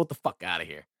asshole. Get the fuck out of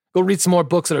here. Go read some more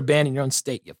books that are banned in your own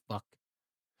state, you fuck.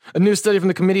 A new study from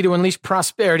the Committee to Unleash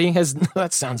Prosperity has,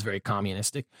 that sounds very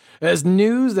communistic, has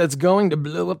news that's going to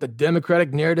blow up the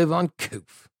Democratic narrative on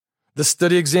COOF. The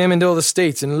study examined all the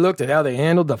states and looked at how they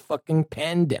handled the fucking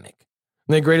pandemic.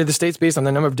 And they graded the states based on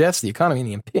the number of deaths, the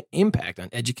economy, and the impact on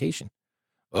education.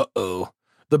 Uh-oh.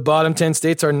 The bottom 10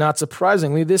 states are, not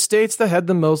surprisingly, the states that had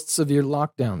the most severe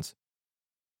lockdowns.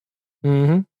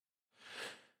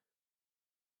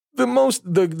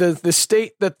 The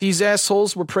state that these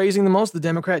assholes were praising the most, the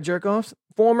Democrat jerk-offs,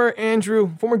 former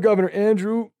Governor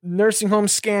Andrew, nursing home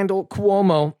scandal,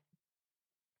 Cuomo,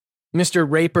 Mr.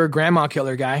 Raper, grandma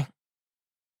killer guy.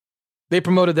 They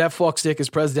promoted that fuckstick as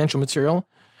presidential material,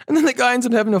 and then the guy ends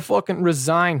up having to fucking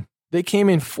resign. They came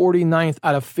in 49th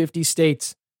out of 50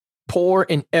 states. Poor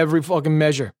in every fucking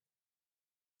measure.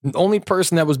 The only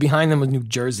person that was behind them was New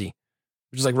Jersey,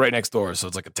 which is like right next door, so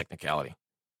it's like a technicality.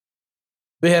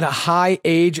 They had a high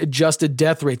age-adjusted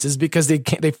death rates. This is because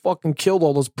they fucking killed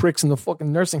all those pricks in the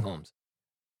fucking nursing homes.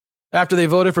 After they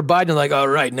voted for Biden, they're like, all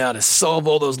right, now to solve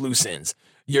all those loose ends,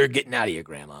 you're getting out of here,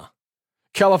 Grandma.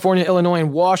 California, Illinois,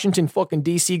 and Washington fucking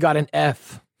D.C. got an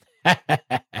F.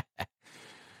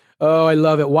 Oh, I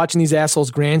love it. Watching these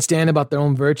assholes grandstand about their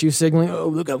own virtue signaling. Oh,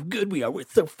 look how good we are. We're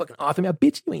so fucking awesome. Now,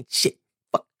 bitch, you ain't shit.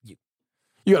 Fuck you.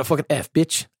 You got a fucking F,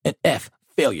 bitch. An F.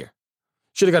 Failure.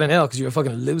 Should have got an L because you're a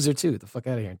fucking loser too. Get the fuck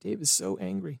out of here. Dave is so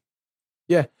angry.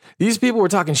 Yeah, these people were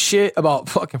talking shit about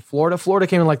fucking Florida. Florida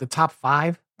came in like the top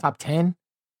 5, top 10.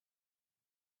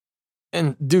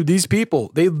 And dude, these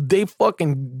people, they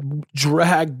fucking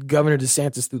dragged Governor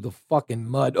DeSantis through the fucking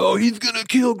mud. Oh, he's gonna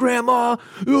kill Grandma.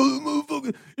 Oh,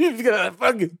 motherfucker. He's gonna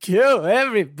fucking kill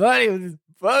everybody with his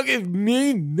fucking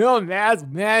mean, no mask,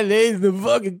 mayonnaise, the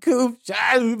fucking coop.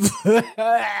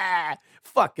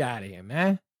 Fuck out of here,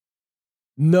 man.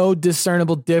 No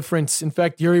discernible difference. In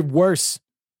fact, you're worse.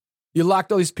 You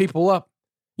locked all these people up.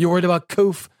 You're worried about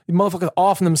COOF. You motherfuckers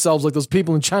offing themselves like those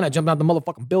people in China jumping out the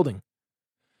motherfucking building.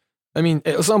 I mean,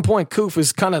 at some point, COOF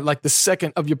is kind of like the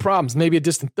second of your problems. Maybe a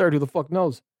distant third. Who the fuck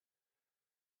knows?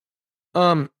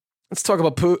 Let's talk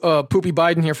about Poopy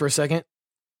Biden here for a second.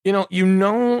 You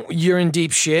know you're in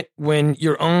deep shit when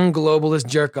your own globalist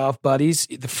jerk-off buddies,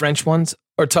 the French ones,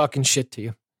 are talking shit to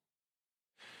you.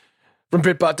 From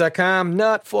BritBot.com,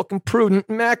 not fucking prudent.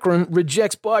 Macron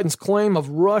rejects Biden's claim of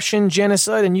Russian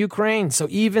genocide in Ukraine. So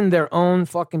even their own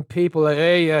fucking people are,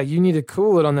 hey, you need to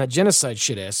cool it on that genocide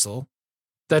shit, asshole.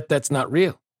 That's not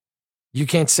real. You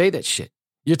can't say that shit.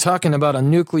 You're talking about a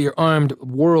nuclear-armed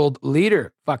world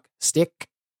leader, fuck stick.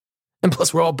 And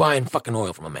plus, we're all buying fucking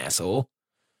oil from him, asshole.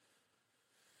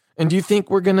 And do you think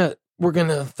we're gonna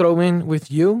throw in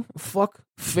with you, fuck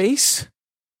face?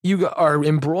 You are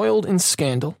embroiled in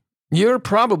scandal. You're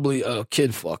probably a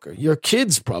kid fucker. Your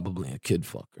kid's probably a kid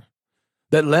fucker.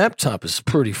 That laptop is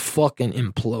pretty fucking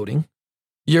imploding.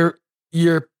 Your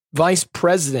vice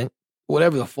president,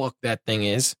 whatever the fuck that thing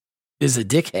is a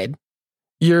dickhead.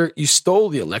 You stole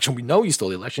the election. We know you stole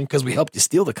the election because we helped you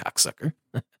steal the cocksucker.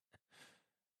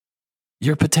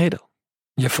 You're a potato.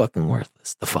 You're fucking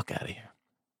worthless. The fuck out of here.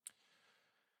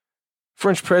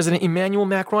 French President Emmanuel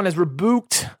Macron has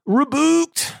rebuked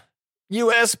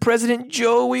U.S. President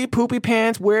Joey Poopy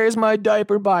Pants, where's my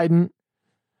diaper Biden,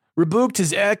 rebuked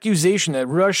his accusation that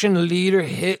Russian leader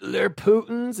Hitler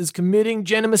Putin is committing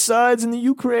genocides in the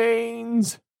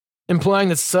Ukraines, implying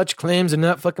that such claims are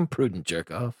not fucking prudent, jerk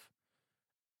off.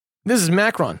 This is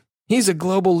Macron. He's a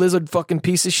global lizard fucking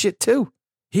piece of shit too.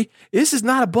 This is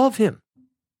not above him.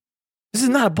 This is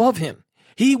not above him.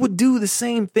 He would do the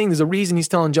same thing. There's a reason he's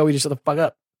telling Joey to shut the fuck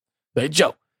up. Hey,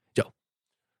 Joe, the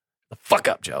fuck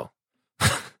up, Joe.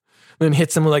 Then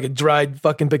hits him with like a dried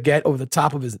fucking baguette over the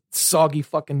top of his soggy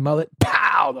fucking mullet.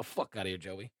 Pow! The fuck out of here,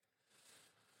 Joey.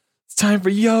 It's time for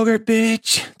yogurt,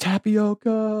 bitch.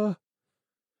 Tapioca.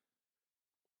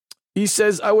 He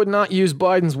says, I would not use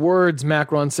Biden's words,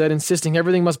 Macron said, insisting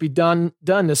everything must be done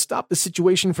to stop the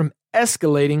situation from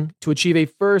escalating to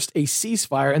achieve first a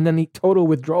ceasefire and then the total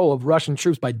withdrawal of Russian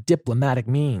troops by diplomatic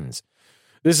means.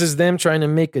 This is them trying to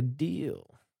make a deal.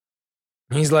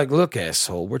 He's like, look,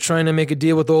 asshole, we're trying to make a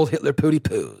deal with old Hitler Pooty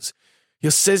Poos. He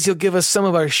says he'll give us some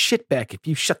of our shit back if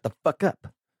you shut the fuck up.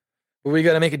 But we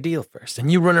got to make a deal first. And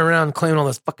you run around claiming all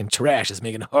this fucking trash is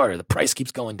making it harder. The price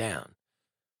keeps going down.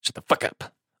 Shut the fuck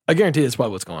up. I guarantee that's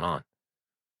probably what's going on.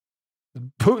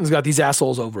 Putin's got these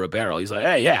assholes over a barrel. He's like,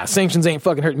 hey, yeah, sanctions ain't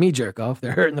fucking hurting me, jerk off.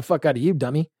 They're hurting the fuck out of you,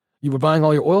 dummy. You were buying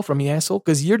all your oil from me, asshole,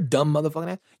 because you're dumb motherfucking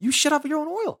ass. You shut off your own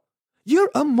oil.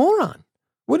 You're a moron.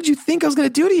 What did you think I was going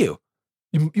to do to you?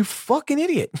 You fucking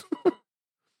idiot.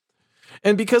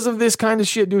 And because of this kind of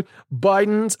shit, dude,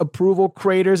 Biden's approval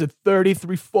craters at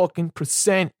 33 fucking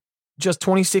percent. Just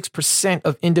 26%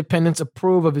 of independents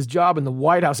approve of his job in the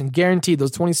White House, and guaranteed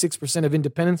those 26% of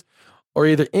independents are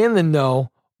either in the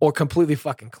know or completely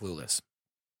fucking clueless.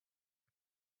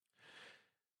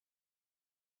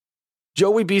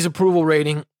 Joey B's approval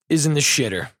rating is in the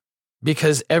shitter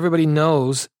because everybody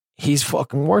knows he's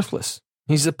fucking worthless.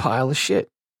 He's a pile of shit.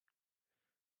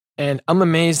 And I'm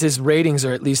amazed his ratings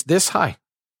are at least this high.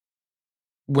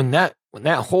 When that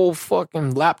whole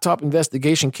fucking laptop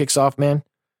investigation kicks off, man,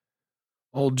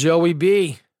 old Joey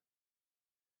B,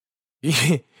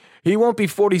 he won't be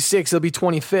 46, he'll be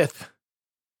 25th.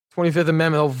 25th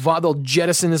Amendment, they'll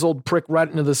jettison this old prick right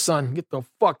into the sun. Get the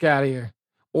fuck out of here.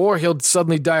 Or he'll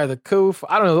suddenly die of the coof.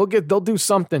 I don't know, they'll do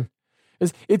something.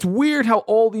 It's weird how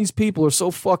all these people are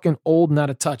so fucking old and out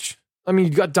of touch. I mean,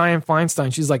 you got Dianne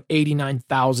Feinstein, she's like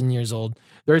 89,000 years old.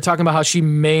 They're talking about how she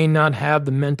may not have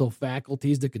the mental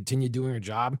faculties to continue doing her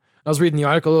job. I was reading the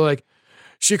article, they're like,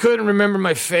 she couldn't remember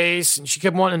my face, and she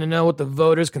kept wanting to know what the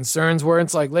voters' concerns were.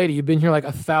 It's like, lady, you've been here like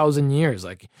 1,000 years.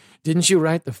 Like, didn't you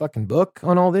write the fucking book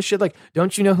on all this shit? Like,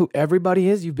 don't you know who everybody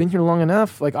is? You've been here long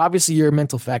enough. Like, obviously your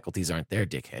mental faculties aren't there,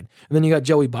 dickhead. And then you got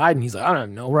Joey Biden. He's like, I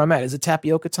don't know where I'm at. Is it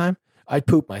tapioca time? I'd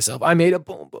poop myself. I made a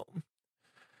boom boom.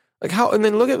 Like how? And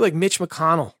then look at like Mitch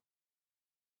McConnell,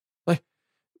 like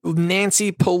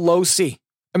Nancy Pelosi.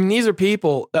 I mean, these are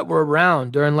people that were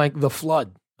around during like the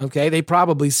flood. Okay, they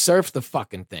probably surfed the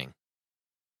fucking thing.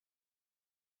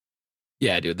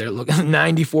 Yeah, dude, they're looking.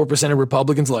 94% of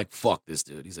Republicans are like, fuck this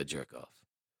dude. He's a jerk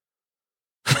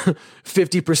off.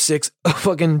 50%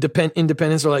 fucking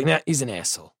independents are like, nah, he's an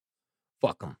asshole.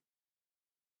 Fuck him.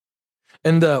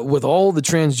 And with all the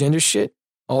transgender shit,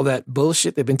 all that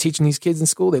bullshit they've been teaching these kids in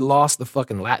school, they lost the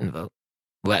fucking Latin vote.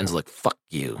 Latin's like, fuck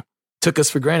you. Took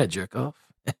us for granted, jerk off.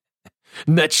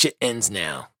 And that shit ends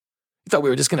now. You thought we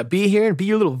were just going to be here and be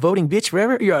your little voting bitch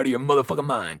forever? You're out of your motherfucking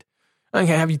mind. I'm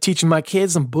going to have you teaching my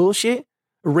kids some bullshit,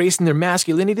 erasing their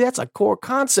masculinity. That's a core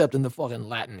concept in the fucking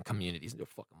Latin communities. They're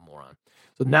fucking moron.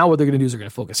 So now what they're going to do is they're going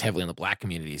to focus heavily on the black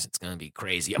communities. It's going to be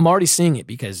crazy. I'm already seeing it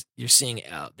because you're seeing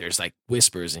it out. There's like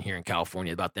whispers in here in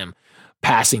California about them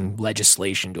passing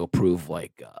legislation to approve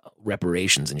like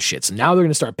reparations and shit. So now they're going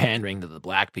to start pandering to the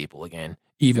black people again,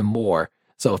 even more.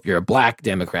 So if you're a black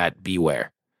Democrat,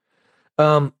 beware.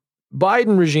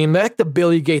 Biden regime, back to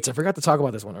Billy Gates. I forgot to talk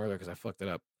about this one earlier because I fucked it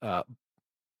up.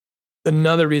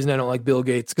 Another reason I don't like Bill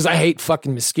Gates, because I hate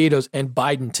fucking mosquitoes, and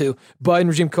Biden too. Biden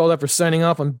regime called out for signing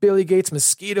off on Billy Gates'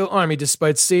 mosquito army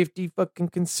despite safety fucking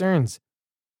concerns.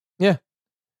 Yeah.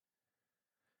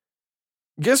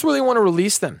 Guess where they want to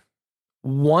release them?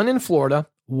 One in Florida,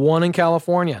 one in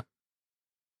California.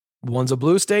 One's a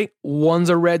blue state, one's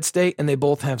a red state, and they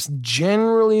both have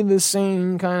generally the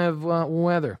same kind of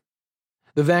weather.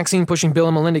 The vaccine-pushing Bill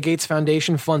and Melinda Gates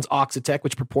Foundation funds Oxitec,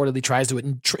 which purportedly tries to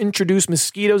introduce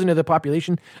mosquitoes into the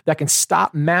population that can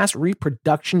stop mass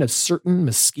reproduction of certain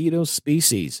mosquito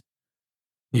species.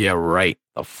 Yeah, right.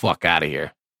 The fuck out of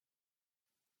here.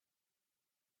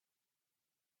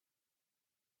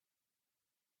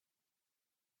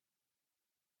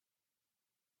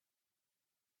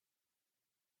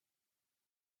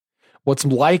 What's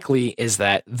likely is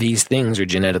that these things are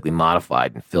genetically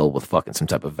modified and filled with fucking some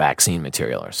type of vaccine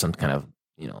material or some kind of,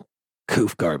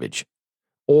 coof garbage.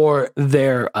 Or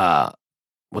they're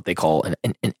what they call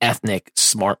an ethnic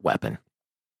smart weapon.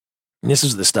 And this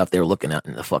is the stuff they were looking at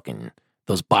in the fucking,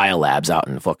 those biolabs out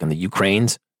in fucking the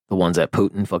Ukraines, the ones that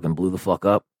Putin fucking blew the fuck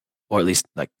up, or at least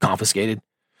like confiscated.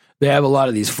 They have a lot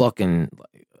of these fucking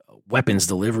weapons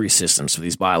delivery systems for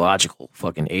these biological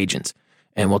fucking agents.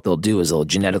 And what they'll do is they'll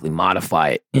genetically modify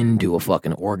it into a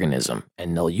fucking organism.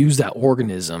 And they'll use that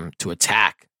organism to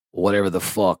attack whatever the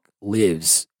fuck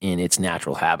lives in its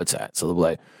natural habitat. So they'll be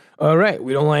like, all right,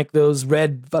 we don't like those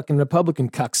red fucking Republican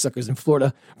cocksuckers in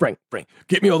Florida. Frank,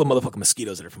 get me all the motherfucking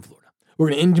mosquitoes that are from Florida. We're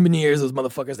going to engineer those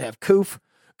motherfuckers that have coof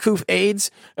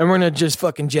AIDS, and we're going to just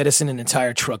fucking jettison an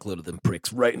entire truckload of them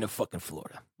pricks right into fucking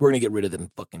Florida. We're going to get rid of them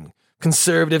fucking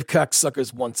conservative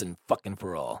cocksuckers once and fucking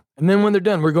for all. And then when they're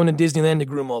done, we're going to Disneyland to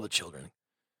groom all the children.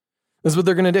 That's what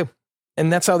they're going to do.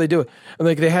 And that's how they do it.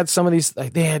 Like they had some of these,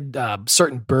 like they had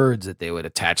certain birds that they would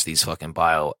attach these fucking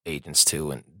bio agents to.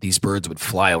 And these birds would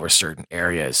fly over certain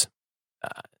areas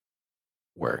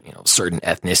where, certain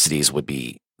ethnicities would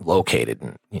be located,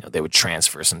 and they would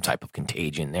transfer some type of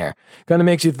contagion there. Kind of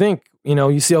makes you think,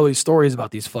 you see all these stories about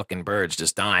these fucking birds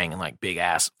just dying in like big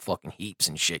ass fucking heaps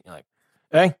and shit. You're like,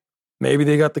 hey, maybe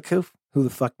they got the coof. Who the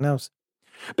fuck knows?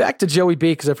 Back to Joey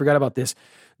B, because I forgot about this.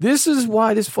 This is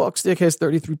why this fuckstick has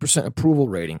 33% approval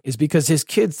rating, is because his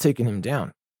kid's taking him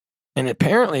down. And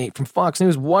apparently, from Fox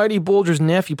News, Whitey Bulger's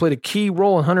nephew played a key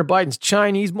role in Hunter Biden's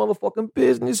Chinese motherfucking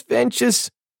business ventures.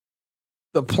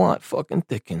 The plot fucking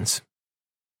thickens.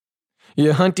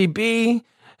 Yeah, Hunty B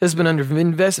has been under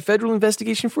federal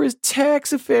investigation for his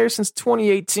tax affairs since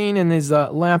 2018, and his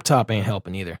laptop ain't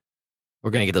helping either.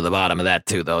 We're going to get to the bottom of that,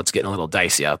 too, though. It's getting a little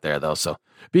dicey out there, though, so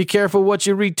be careful what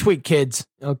you retweet, kids,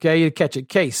 okay? You catch a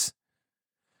case.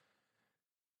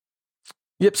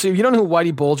 Yep, so you don't know who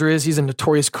Whitey Bulger is. He's a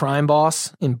notorious crime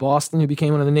boss in Boston who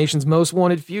became one of the nation's most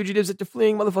wanted fugitives after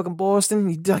fleeing motherfucking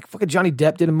Boston. Like fucking Johnny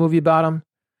Depp did a movie about him.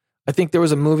 I think there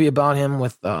was a movie about him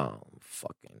with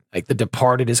like The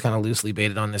Departed is kind of loosely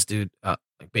based on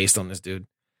this dude.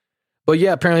 But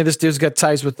yeah, apparently this dude's got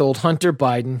ties with old Hunter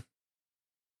Biden.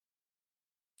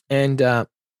 And,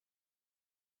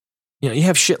 you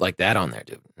have shit like that on there,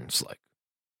 dude. And it's like,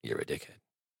 you're a dickhead.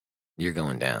 You're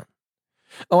going down.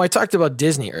 Oh, I talked about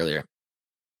Disney earlier.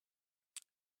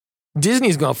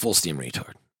 Disney's gone full steam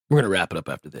retard. We're going to wrap it up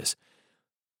after this.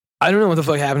 I don't know what the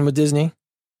fuck happened with Disney.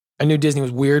 I knew Disney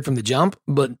was weird from the jump,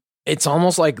 but it's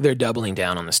almost like they're doubling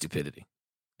down on the stupidity.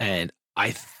 And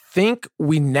I think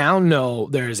we now know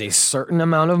there is a certain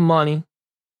amount of money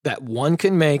that one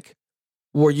can make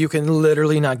where you can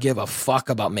literally not give a fuck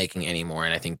about making any more.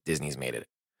 And I think Disney's made it.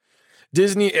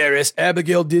 Disney heiress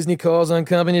Abigail Disney calls on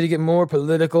company to get more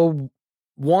political,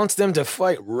 wants them to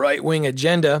fight right-wing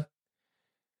agenda.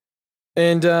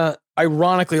 And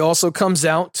ironically also comes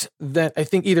out that I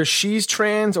think either she's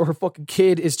trans or her fucking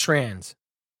kid is trans.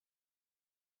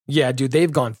 Yeah, dude, they've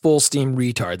gone full steam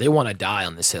retard. They want to die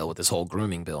on this hill with this whole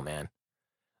grooming bill, man.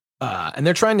 And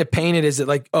they're trying to paint it as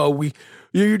like,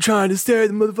 you're trying to say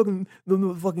the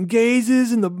motherfucking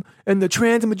gazes and the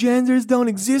trans and genders don't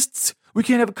exist. We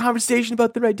can't have a conversation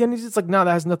about their identities. It's like, no,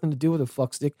 that has nothing to do with a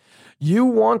fuckstick. You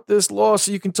want this law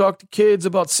so you can talk to kids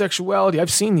about sexuality.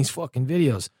 I've seen these fucking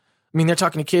videos. I mean, they're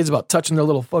talking to kids about touching their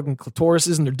little fucking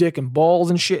clitorises and their dick and balls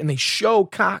and shit, and they show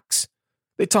cocks.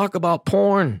 They talk about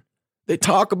porn. They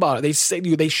talk about it. They say,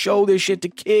 they show this shit to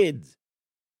kids.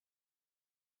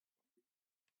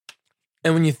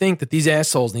 And when you think that these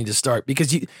assholes need to start,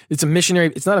 because it's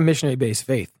not a missionary-based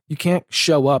faith. You can't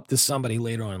show up to somebody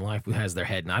later on in life who has their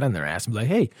head not in their ass and be like,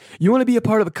 hey, you want to be a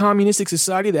part of a communistic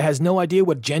society that has no idea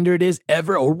what gender it is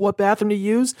ever or what bathroom to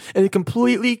use? And it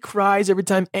completely cries every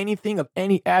time anything of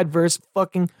any adverse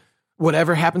fucking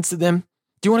whatever happens to them?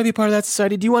 Do you want to be a part of that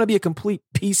society? Do you want to be a complete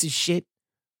piece of shit?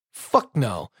 Fuck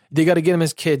no. They got to get them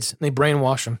as kids and they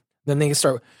brainwash them. Then they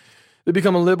start... They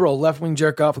become a liberal, left-wing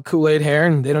jerk-off with Kool-Aid hair,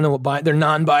 and they don't know what they're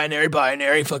non-binary,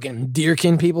 binary, fucking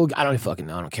deerkin people. I don't fucking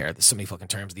know. I don't care. There's so many fucking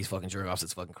terms, these fucking jerk-offs.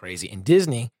 It's fucking crazy. And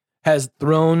Disney has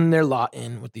thrown their lot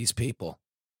in with these people.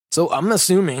 So I'm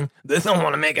assuming they don't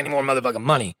want to make any more motherfucking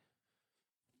money.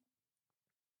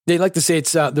 They like to say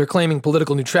it's they're claiming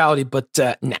political neutrality, but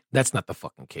nah, that's not the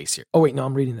fucking case here. Oh, wait, no,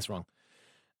 I'm reading this wrong.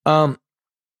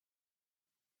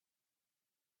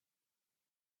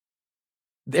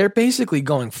 They're basically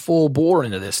going full bore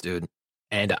into this, dude.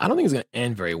 And I don't think it's going to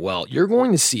end very well. You're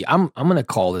going to see, I'm going to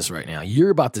call this right now. You're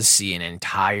about to see an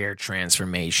entire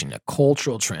transformation, a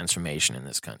cultural transformation in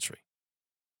this country.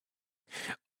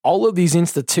 All of these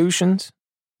institutions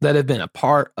that have been a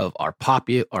part of our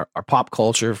pop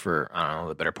culture for, I don't know,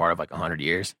 the better part of like 100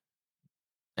 years.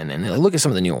 And then look at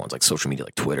some of the newer ones, like social media,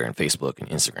 like Twitter and Facebook and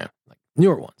Instagram, like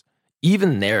newer ones.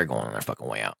 Even they're going on their fucking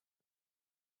way out.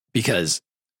 Because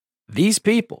these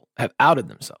people have outed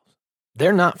themselves.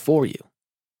 They're not for you.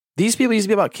 These people used to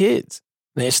be about kids.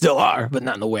 They still are, but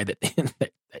not in the way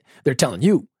that they're telling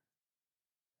you.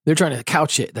 They're trying to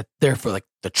couch it that they're for like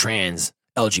the trans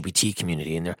LGBT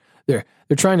community, and they're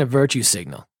trying to virtue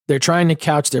signal. They're trying to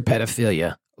couch their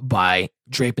pedophilia by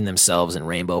draping themselves in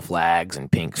rainbow flags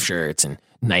and pink shirts and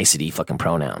nicety fucking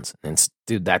pronouns. And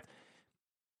dude, that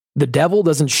the devil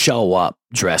doesn't show up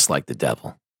dressed like the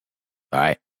devil. All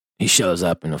right, he shows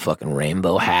up in a fucking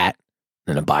rainbow hat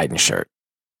and a Biden shirt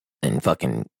and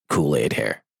fucking Kool-Aid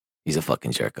hair. He's a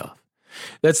fucking jerk off.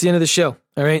 That's the end of the show.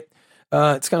 All right.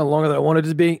 It's kind of longer than I wanted it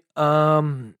to be.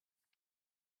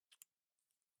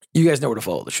 You guys know where to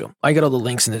follow the show. I got all the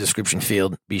links in the description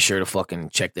field. Be sure to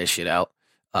fucking check that shit out.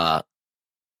 Yeah,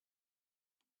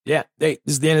 hey,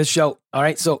 this is the end of the show. All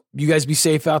right, so you guys be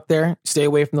safe out there. Stay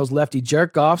away from those lefty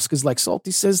jerk-offs, because like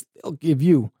Salty says, they'll give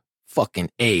you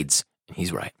fucking AIDS. And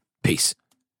he's right. Peace.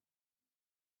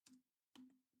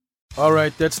 All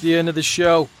right, that's the end of the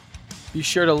show. Be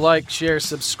sure to like, share,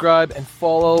 subscribe, and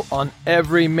follow on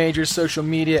every major social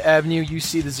media avenue you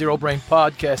see the Zero Brain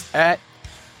Podcast at.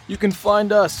 You can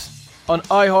find us on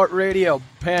iHeartRadio,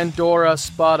 Pandora,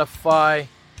 Spotify,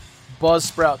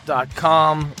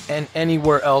 Buzzsprout.com, and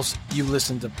anywhere else you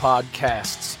listen to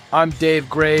podcasts. I'm Dave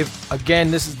Grave.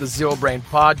 Again, this is the Zero Brain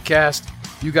Podcast.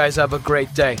 You guys have a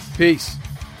great day. Peace.